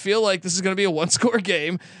this. I feel like this is going to be a 1-score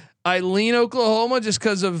game. I lean Oklahoma just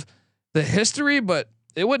because of the history, but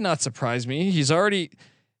it would not surprise me. The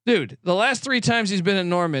last 3 times he's been in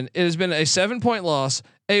Norman, it has been a 7-point loss,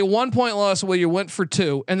 a 1-point loss where you went for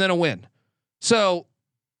 2, and then a win. So,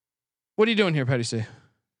 what are you doing here, Patty C?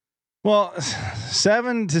 Well,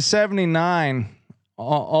 7-79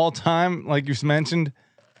 all time, like you mentioned.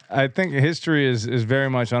 I think history is very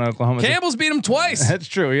much on Oklahoma. Campbell's beat him twice. That's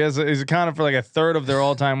true. He's accounted for like a third of their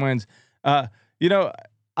all time wins.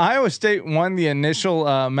 Iowa State won the initial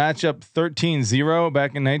matchup 13-0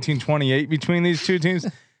 back in 1928 between these two teams.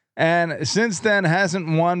 And since then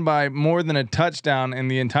hasn't won by more than a touchdown in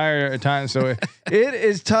the entire time. So it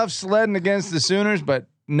is tough sledding against the Sooners, but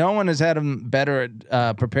no one has had them better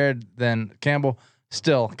prepared than Campbell.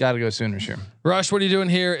 Still got to go Sooners here. Rush, what are you doing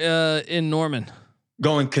here in Norman?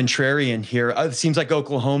 Going contrarian here. It seems like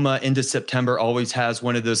Oklahoma into September always has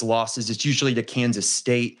one of those losses. It's usually to Kansas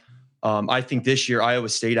State. I think this year Iowa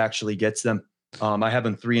State actually gets them. I have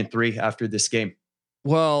them 3-3 after this game.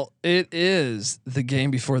 Well, it is the game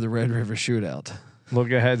before the Red River Shootout.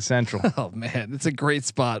 Look ahead, Central. Oh man, it's a great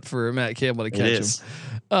spot for Matt Campbell to catch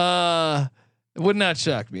him. It would not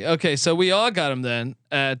shock me. Okay, so we all got him then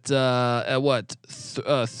at what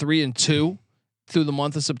 3-2 through the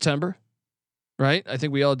month of September, right? I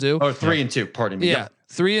think we all do. Oh, 3-2. Pardon me. Yeah,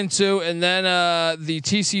 3-2, and then the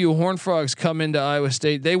TCU Horned Frogs come into Iowa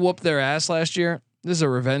State. They whooped their ass last year. This is a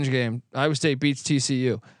revenge game. Iowa State beats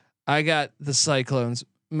TCU. I got the Cyclones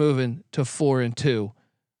moving to 4-2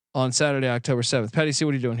 on Saturday, October 7th. Patty C,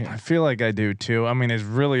 what are you doing here? I feel like I do too. I mean, it's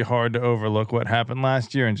really hard to overlook what happened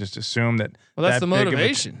last year and just assume that. Well, that's the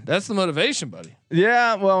motivation. That's the motivation, buddy.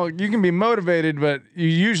 Yeah, well, you can be motivated, but you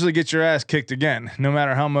usually get your ass kicked again, no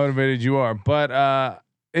matter how motivated you are. But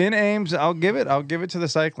in Ames, I'll give it to the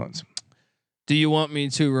Cyclones. Do you want me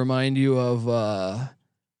to remind you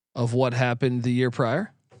of what happened the year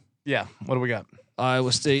prior? Yeah. What do we got?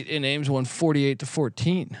 Iowa State in Ames won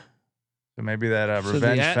 48-14. So maybe that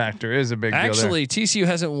revenge factor is a big deal. Actually, TCU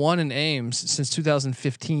hasn't won in Ames since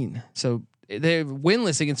 2015. So they're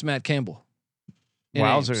winless against Matt Campbell.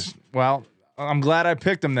 Wowzers. Ames. Well, I'm glad I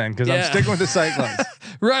picked them then because I'm sticking with the Cyclones.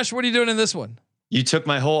 Rush, what are you doing in this one? You took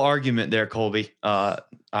my whole argument there, Colby. I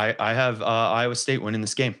have Iowa State winning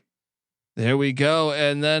this game. There we go,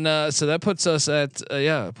 and then so that puts us at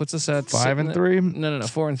 5-3. No,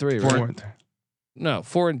 4-3. Right? No,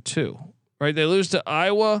 4-2. Right? They lose to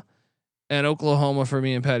Iowa and Oklahoma for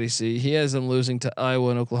me and Patty C. He has them losing to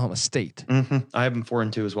Iowa and Oklahoma State. Mm-hmm. I have them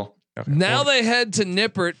 4-2 as well. Okay, now they head to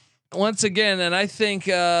Nippert once again, and I think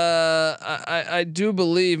I do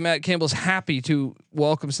believe Matt Campbell's happy to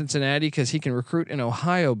welcome Cincinnati because he can recruit in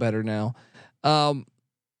Ohio better now.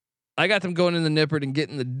 I got them going in the Nippert and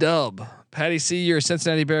getting the dub. Patty C, you're a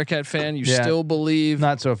Cincinnati Bearcat fan. You still believe?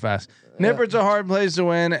 Not so fast. Nippert's a hard place to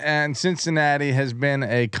win, and Cincinnati has been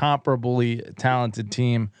a comparably talented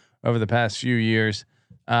team over the past few years.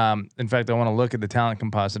 In fact, I want to look at the talent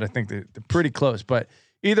composite. I think they're pretty close, but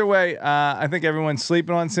either way, I think everyone's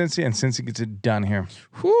sleeping on Cincy, and Cincy gets it done here.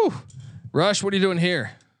 Whew. Rush, what are you doing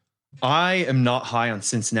here? I am not high on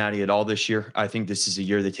Cincinnati at all this year. I think this is a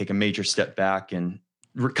year they take a major step back and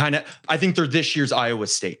I think they're this year's Iowa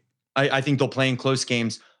State. I think they'll play in close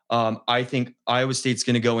games. I think Iowa State's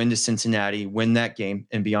going to go into Cincinnati, win that game,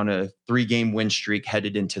 and be on a 3-game win streak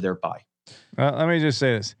headed into their bye. Let me just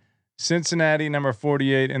say this. Cincinnati, number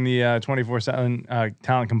 48 in the 24/7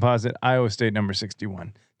 talent composite. Iowa State, number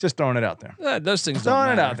 61. Just throwing it out there. Those things throwing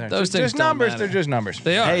don't it matter. out there. Those things just don't numbers. matter. They're just numbers.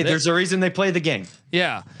 They are. Hey, there's a reason they play the game.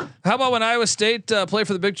 Yeah. How about when Iowa State play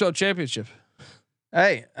for the Big 12 championship?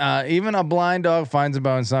 Hey, even a blind dog finds a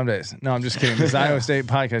bone some days. No, I'm just kidding. This Iowa State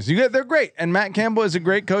podcast. They're great. And Matt Campbell is a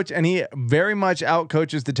great coach, and he very much out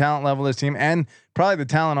coaches the talent level of this team. And probably the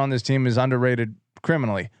talent on this team is underrated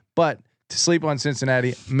criminally. But to sleep on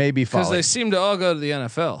Cincinnati may be folly. Because they seem to all go to the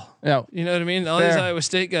NFL. Yeah. You know what I mean? All these Iowa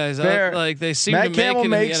State guys, they seem Matt to make Campbell it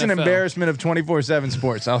makes in the an NFL. embarrassment of 24/7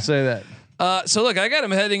 sports. I'll say that. So look, I got him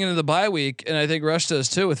heading into the bye week, and I think Rush does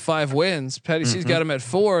too with 5 wins. Patty C's got him at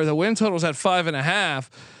 4. The win total's at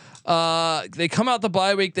 5.5. They come out the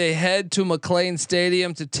bye week. They head to McLean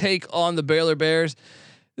Stadium to take on the Baylor Bears.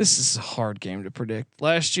 This is a hard game to predict.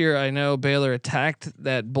 Last year, I know Baylor attacked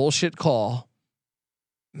that bullshit call.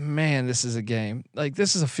 Man, this is a game. Like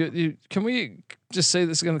this is a field. Can we just say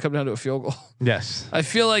this is going to come down to a field goal? Yes. I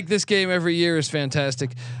feel like this game every year is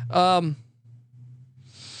fantastic.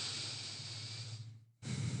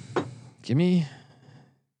 Give me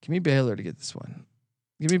Baylor to get this one.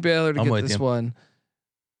 Give me Baylor to get this one.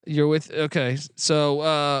 You're with okay.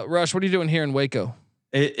 So Rush, what are you doing here in Waco?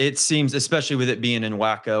 It seems, especially with it being in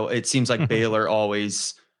Waco, it seems like Baylor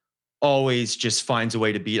always just finds a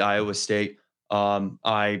way to beat Iowa State.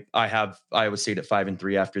 I have Iowa State at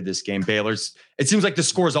 5-3 after this game. It seems like the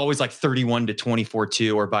score is always like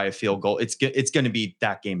 31-24-2 or by a field goal. It's going to be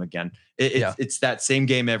that game again. It's that same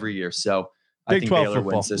game every year. So I think Baylor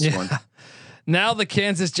football wins this one. Now the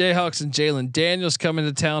Kansas Jayhawks and Jalen Daniels come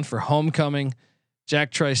into town for homecoming.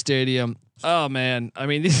 Jack Trice Stadium. Oh man, I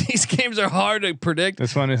mean these games are hard to predict.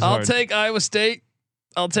 This one is. I'll take Iowa State.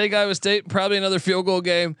 Probably another field goal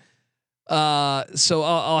game. So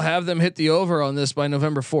I'll have them hit the over on this by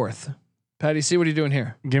November 4th. Patty C, what are you doing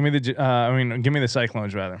here? Give me the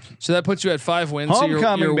Cyclones rather. So that puts you at 5 wins. Homecoming,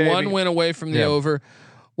 so you're baby. 1 win away from the over.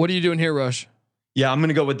 What are you doing here, Rush? Yeah, I'm going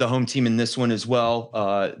to go with the home team in this one as well.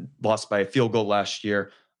 Lost by a field goal last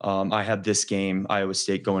year. I have this game, Iowa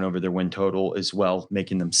State, going over their win total as well,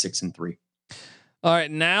 making them 6-3. All right,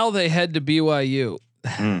 now they head to BYU.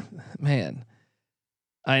 Man,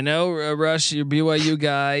 I know Rush, you're a BYU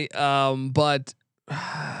guy, but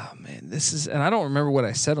man, this is, and I don't remember what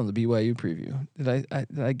I said on the BYU preview. Did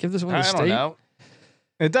I give this one to State? I don't know.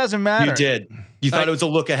 It doesn't matter. You did. You thought it was a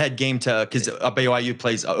look ahead game because BYU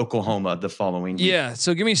plays Oklahoma the following week. Yeah.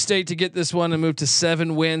 So give me State to get this one and move to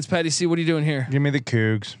 7 wins. Patty C, what are you doing here? Give me the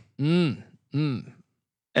Cougs.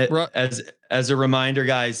 As a reminder,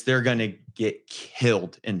 guys, they're going to get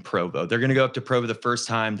killed in Provo. They're going to go up to Provo the first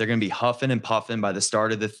time. They're going to be huffing and puffing by the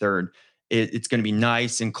start of the third. It's going to be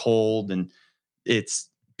nice and cold, and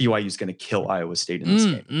BYU's going to kill Iowa State in this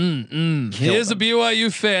game. He is a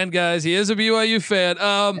BYU fan, guys. He is a BYU fan.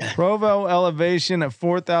 Provo elevation at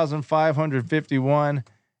 4,551.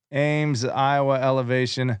 Ames, Iowa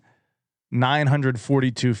elevation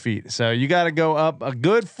 942 feet. So you got to go up a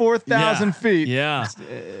good 4,000 feet. Yeah,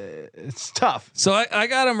 it's tough. So I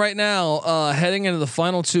got him right now, heading into the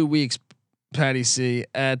final 2 weeks. Patty C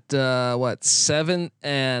at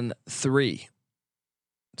 7-3.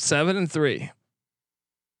 7-3.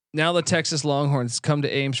 Now the Texas Longhorns come to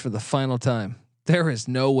Ames for the final time. There is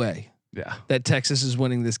no way that Texas is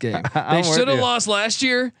winning this game. They should have lost last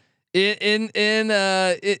year in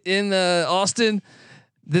Austin.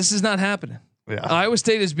 This is not happening. Yeah. Iowa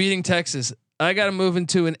State is beating Texas. I got to move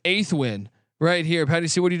into an 8th win right here. Patty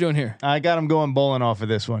C, what are you doing here? I got them going bowling off of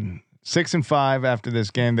this one. 6-5 after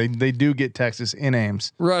this game. They do get Texas in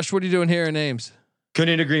Ames. Rush, what are you doing here in Ames?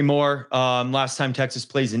 Couldn't agree more. Last time Texas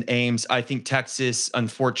plays in Ames, I think Texas,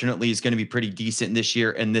 unfortunately, is going to be pretty decent this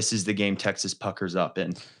year, and this is the game Texas puckers up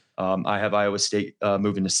in. I have Iowa State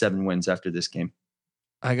moving to 7 wins after this game.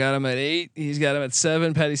 I got him at 8. He's got him at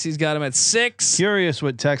 7. Patty C's got him at 6. Curious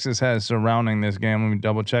what Texas has surrounding this game. Let me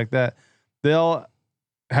double check that. They'll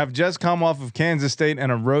have just come off of Kansas State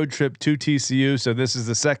and a road trip to TCU, so this is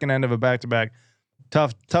the second end of a back-to-back.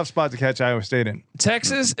 Tough spot to catch Iowa State in.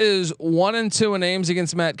 Texas is 1-2 in Ames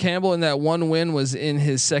against Matt Campbell, and that one win was in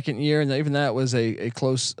his second year, and even that was a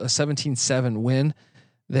close 17-7 win.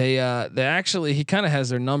 They actually, he kind of has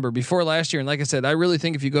their number before last year, and like I said, I really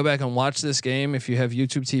think if you go back and watch this game, if you have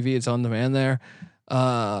YouTube TV, it's on demand there.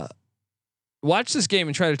 Watch this game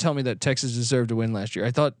and try to tell me that Texas deserved to win last year.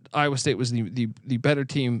 I thought Iowa State was the better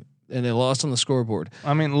team, and they lost on the scoreboard.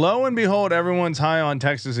 I mean, lo and behold, everyone's high on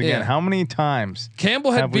Texas again. Yeah. How many times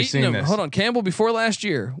Campbell had have we beaten seen him? this? Hold on, Campbell before last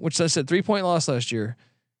year, which I said 3-point loss last year.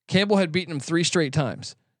 Campbell had beaten him 3 straight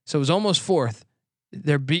times, so it was almost 4th.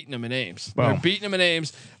 They're beating him in Ames. Boom. They're beating him in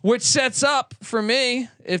Ames, which sets up for me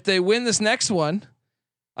if they win this next one.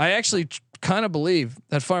 I actually kind of believe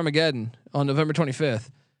that Farmageddon on November 25th,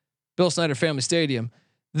 Bill Snyder Family Stadium.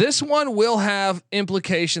 This one will have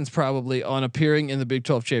implications probably on appearing in the Big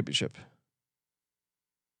 12 championship.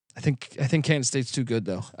 I think Kansas State's too good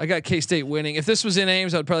though. I got K-State winning. If this was in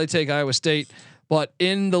Ames, I'd probably take Iowa State, but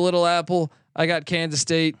in the Little Apple, I got Kansas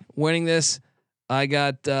State winning this. I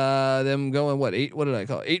got them going 8? What did I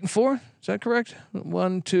call it? 8-4? Is that correct?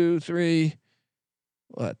 1, 2, 3,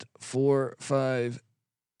 4, 5,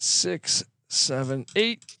 6, 7,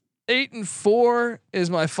 8. 8-4 is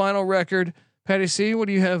my final record. Patty C, what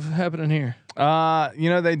do you have happening here?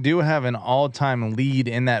 They do have an all-time lead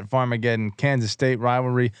in that Farmageddon Kansas State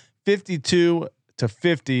rivalry, 52-50.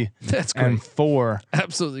 That's great. And 4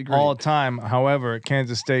 Absolutely great. all time. However,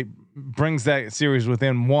 Kansas State brings that series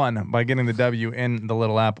within 1 by getting the W in the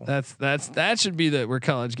Little Apple. That should be where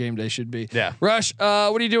College Game Day should be. Yeah. Rush, what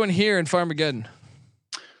are you doing here in Farmageddon?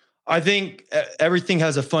 I think everything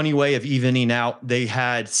has a funny way of evening out. They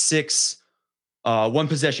had 6 one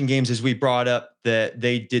possession games, as we brought up, that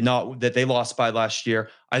they lost by last year.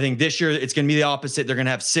 I think this year it's going to be the opposite. They're going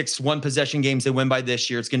to have 6 one possession games they win by this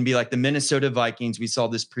year. It's going to be like the Minnesota Vikings we saw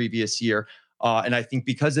this previous year. And I think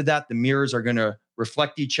because of that, the mirrors are going to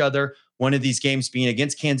reflect each other. One of these games being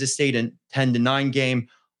against Kansas State in 10-9 game.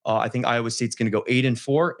 I think Iowa State's going to go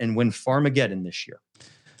 8-4 and win Farmageddon this year.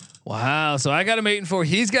 Wow. So I got him 8-4.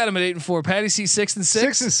 He's got him at 8-4. Patty C 6-6.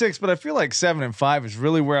 6-6, but I feel like 7-5 is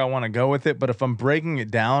really where I want to go with it. But if I'm breaking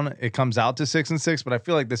it down, it comes out to 6-6. But I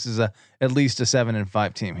feel like this is at least a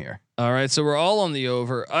 7-5 team here. All right, so we're all on the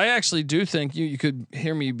over. I actually do think you could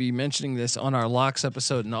hear me be mentioning this on our locks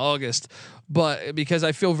episode in August, but because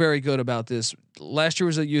I feel very good about this. Last year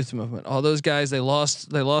was a youth movement. All those guys, they lost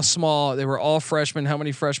small. They were all freshmen. How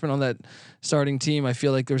many freshmen on that starting team? I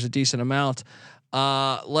feel like there's a decent amount.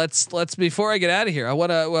 Let's before I get out of here,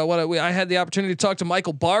 I had the opportunity to talk to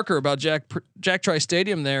Michael Barker about Jack Trice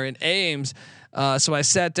Stadium there in Ames. So I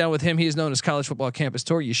sat down with him. He is known as College Football Campus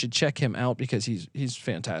Tour. You should check him out because he's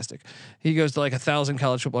fantastic. He goes to like 1,000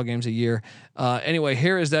 college football games a year. Anyway,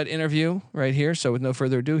 here is that interview right here. So with no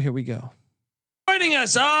further ado, here we go. Joining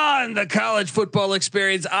us on the College Football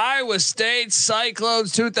Experience, Iowa State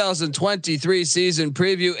Cyclones 2023 season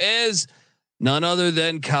preview is none other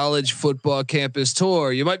than College Football Campus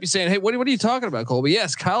Tour. You might be saying, hey, what are you talking about, Colby?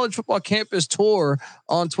 Yes, College Football Campus Tour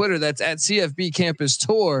on Twitter. That's at CFB Campus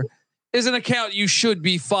Tour. Is an account you should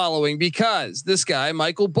be following because this guy,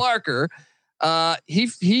 Michael Barker,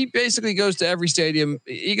 he basically goes to every stadium.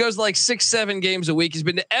 He goes like 6-7 games a week. He's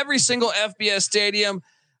been to every single FBS stadium.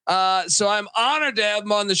 So I'm honored to have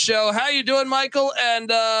him on the show. How you doing, Michael?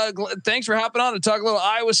 And thanks for hopping on to talk a little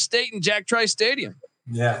Iowa State and Jack Trice Stadium.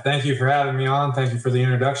 Yeah, thank you for having me on. Thank you for the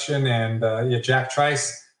introduction. And Jack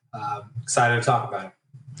Trice, excited to talk about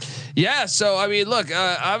it. Yeah, so I mean, look,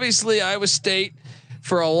 obviously Iowa State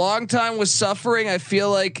for a long time was suffering. I feel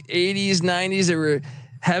like 80s, 90s, they were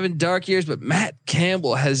having dark years, but Matt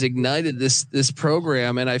Campbell has ignited this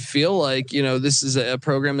program, and I feel like this is a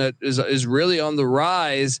program that is really on the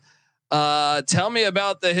rise. Tell me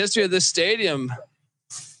about the history of this stadium.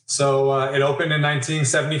 So it opened in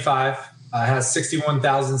 1975. Has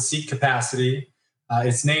 61,000 seat capacity.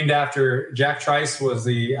 It's named after Jack Trice, was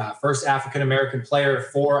the first African American player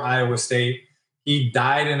for Iowa State. He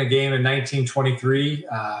died in a game in 1923,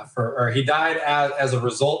 he died as a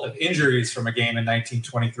result of injuries from a game in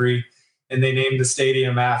 1923, and they named the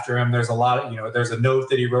stadium after him. There's a lot of, there's a note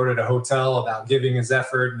that he wrote at a hotel about giving his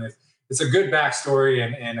effort, and it's a good backstory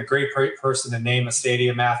and a great person to name a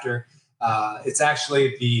stadium after. It's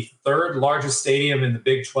actually the third largest stadium in the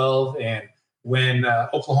Big 12, and when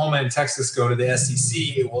Oklahoma and Texas go to the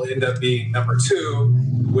SEC, it will end up being number 2,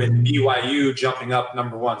 with BYU jumping up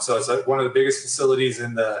number 1. So it's one of the biggest facilities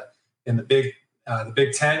in the Big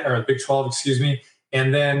 10 or Big 12, excuse me.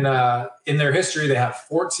 And then in their history, they have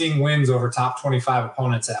 14 wins over top 25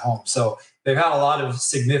 opponents at home. So they've had a lot of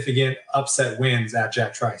significant upset wins at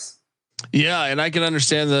Jack Trice. Yeah, and I can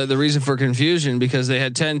understand the reason for confusion because they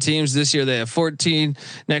had 10 teams this year. They have 14.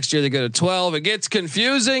 Next year they go to 12. It gets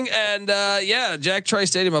confusing. And Jack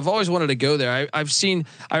Trice Stadium. I've always wanted to go there.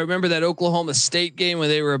 I remember that Oklahoma State game when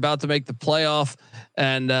they were about to make the playoff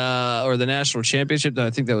and or the national championship.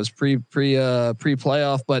 I think that was pre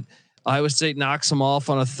playoff, but Iowa State knocks them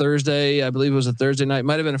off on a Thursday. I believe it was a Thursday night.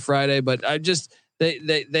 Might have been a Friday, but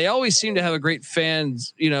they always seem to have a great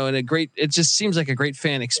fans, and it just seems like a great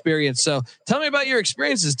fan experience. So tell me about your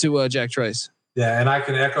experiences to Jack Trice. Yeah. And I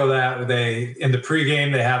can echo that. In the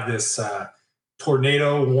pregame, they have this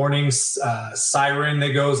tornado warning siren that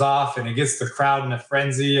goes off, and it gets the crowd in a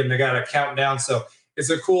frenzy, and they got a countdown. So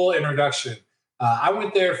it's a cool introduction. I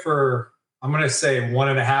went there for, I'm going to say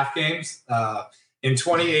 1.5 games. In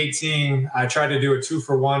 2018, I tried to do a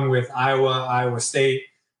 2-for-1 with Iowa State.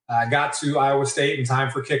 I got to Iowa State in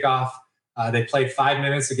time for kickoff. They played 5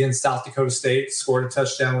 minutes against South Dakota State, scored a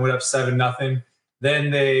touchdown, went up 7-0.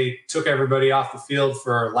 Then they took everybody off the field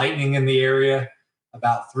for lightning in the area.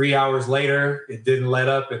 About 3 hours later, it didn't let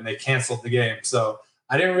up and they canceled the game. So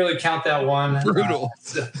I didn't really count that one. Brutal.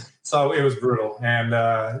 So it was brutal. And,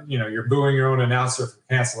 you're booing your own announcer for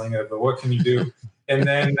canceling it, but what can you do? And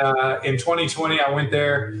then in 2020, I went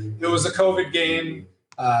there. It was a COVID game.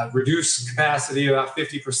 Reduced capacity about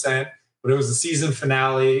 50%, but it was the season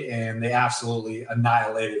finale and they absolutely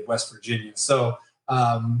annihilated West Virginia. So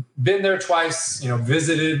been there twice,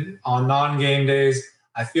 visited on non-game days.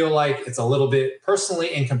 I feel like it's a little bit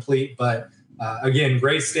personally incomplete, but again,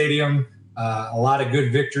 great stadium, a lot of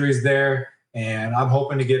good victories there. And I'm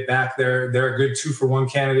hoping to get back there. They're a good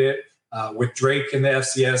 2-for-1 candidate with Drake in the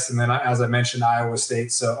FCS. And then as I mentioned, Iowa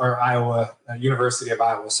State, University of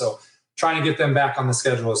Iowa. So trying to get them back on the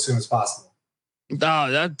schedule as soon as possible. Oh,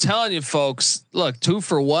 I'm telling you, folks. Look,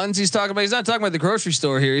 2-for-1s. He's talking about. He's not talking about the grocery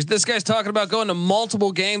store here. This guy's talking about going to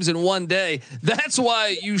multiple games in one day. That's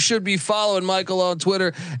why you should be following Michael on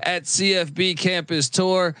Twitter at CFB Campus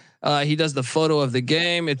Tour. He does the photo of the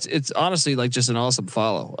game. It's honestly like just an awesome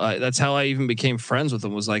follow. That's how I even became friends with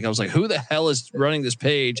him. I was like, who the hell is running this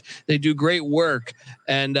page? They do great work,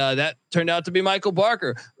 and that turned out to be Michael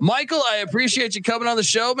Barker. Michael, I appreciate you coming on the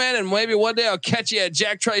show, man, and maybe one day I'll catch you at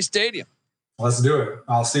Jack Trice Stadium. Let's do it.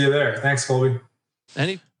 I'll see you there. Thanks, Colby.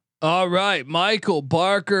 All right, Michael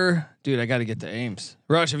Barker, dude. I got to get to Ames.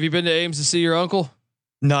 Rush, have you been to Ames to see your uncle?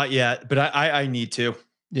 Not yet, but I need to.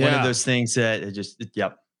 Yeah. One of those things that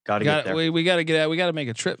got to get there. We got to get out. We got to make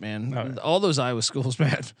a trip, man. Right. All those Iowa schools,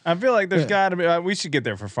 man. I feel like there's got to be. We should get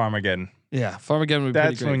there for Farmageddon. Yeah, Farmageddon would be That's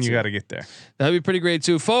pretty great when you too. got to get there. That'd be pretty great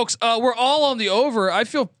too, folks. We're all on the over. I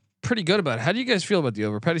feel pretty good about it. How do you guys feel about the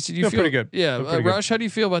over? Patty, do you feel pretty good? Yeah, pretty Rush, how do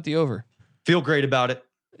you feel about the over? Feel great about it.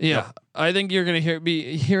 Yeah, Yep. I think you're going to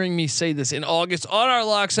be hearing me say this in August on our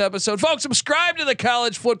Locks episode. Folks, subscribe to the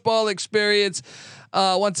College Football Experience.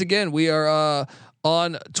 Once again, we are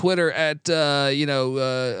on Twitter at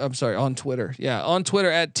on Twitter. Yeah, on Twitter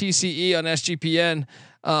at TCE on SGPN.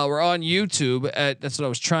 We're on YouTube that's what I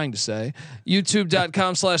was trying to say.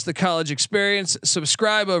 YouTube.com/The College Experience.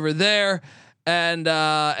 Subscribe over there,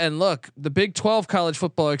 and look, the Big 12 College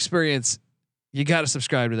Football Experience. You got to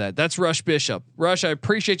subscribe to that. That's Rush Bishop. Rush, I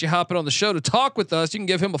appreciate you hopping on the show to talk with us. You can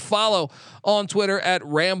give him a follow on Twitter at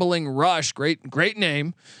Rambling Rush. Great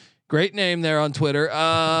name. Great name there on Twitter.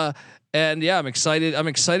 And yeah, I'm excited. I'm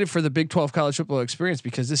excited for the Big 12 College Football Experience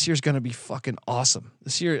because this year's going to be fucking awesome.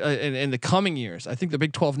 This year and the coming years, I think the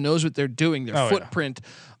Big 12 knows what they're doing, their footprint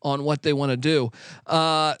on what they want to do.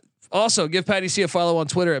 Also, give Patty C a follow on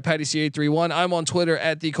Twitter at PattyC831. I'm on Twitter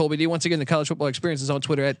at the Colby D. Once again, the College Football Experience is on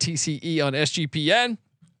Twitter at TCE on SGPN.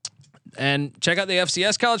 And check out the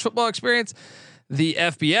FCS College Football Experience, the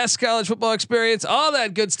FBS College Football Experience, all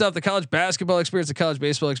that good stuff. The College Basketball Experience, the College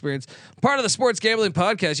Baseball Experience, part of the Sports Gambling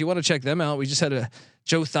Podcast. You want to check them out. We just had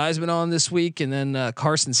Joe Theismann on this week, and then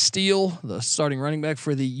Carson Steele, the starting running back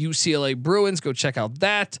for the UCLA Bruins. Go check out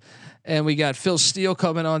that. And we got Phil Steele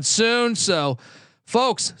coming on soon. So,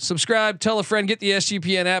 folks, subscribe, tell a friend, get the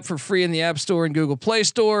SGPN app for free in the App Store and Google Play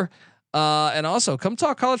Store. And also come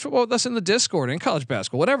talk college football with us in the Discord and college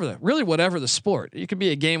basketball, whatever the sport. It could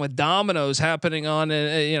be a game with dominoes happening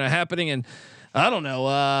happening in, I don't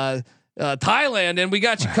know, Thailand, and we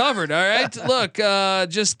got you covered. All right, look,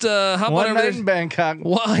 just hop One on night over in Bangkok.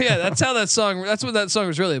 Well, yeah, that's what that song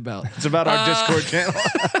was really about. It's about our Discord channel.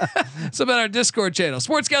 It's about our Discord channel,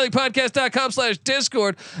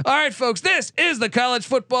 sportsgalleypodcast.com/Discord. All right, folks, this is the College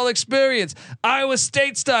Football Experience, Iowa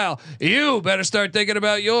State style. You better start thinking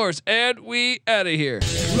about yours, and we out of here.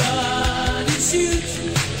 Run and shoot.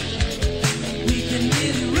 We can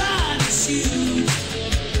really run and shoot.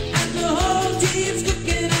 And the whole team's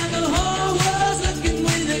cooking and the whole world's looking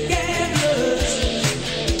with the cameras.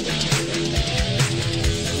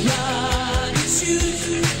 Run and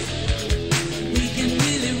shoot.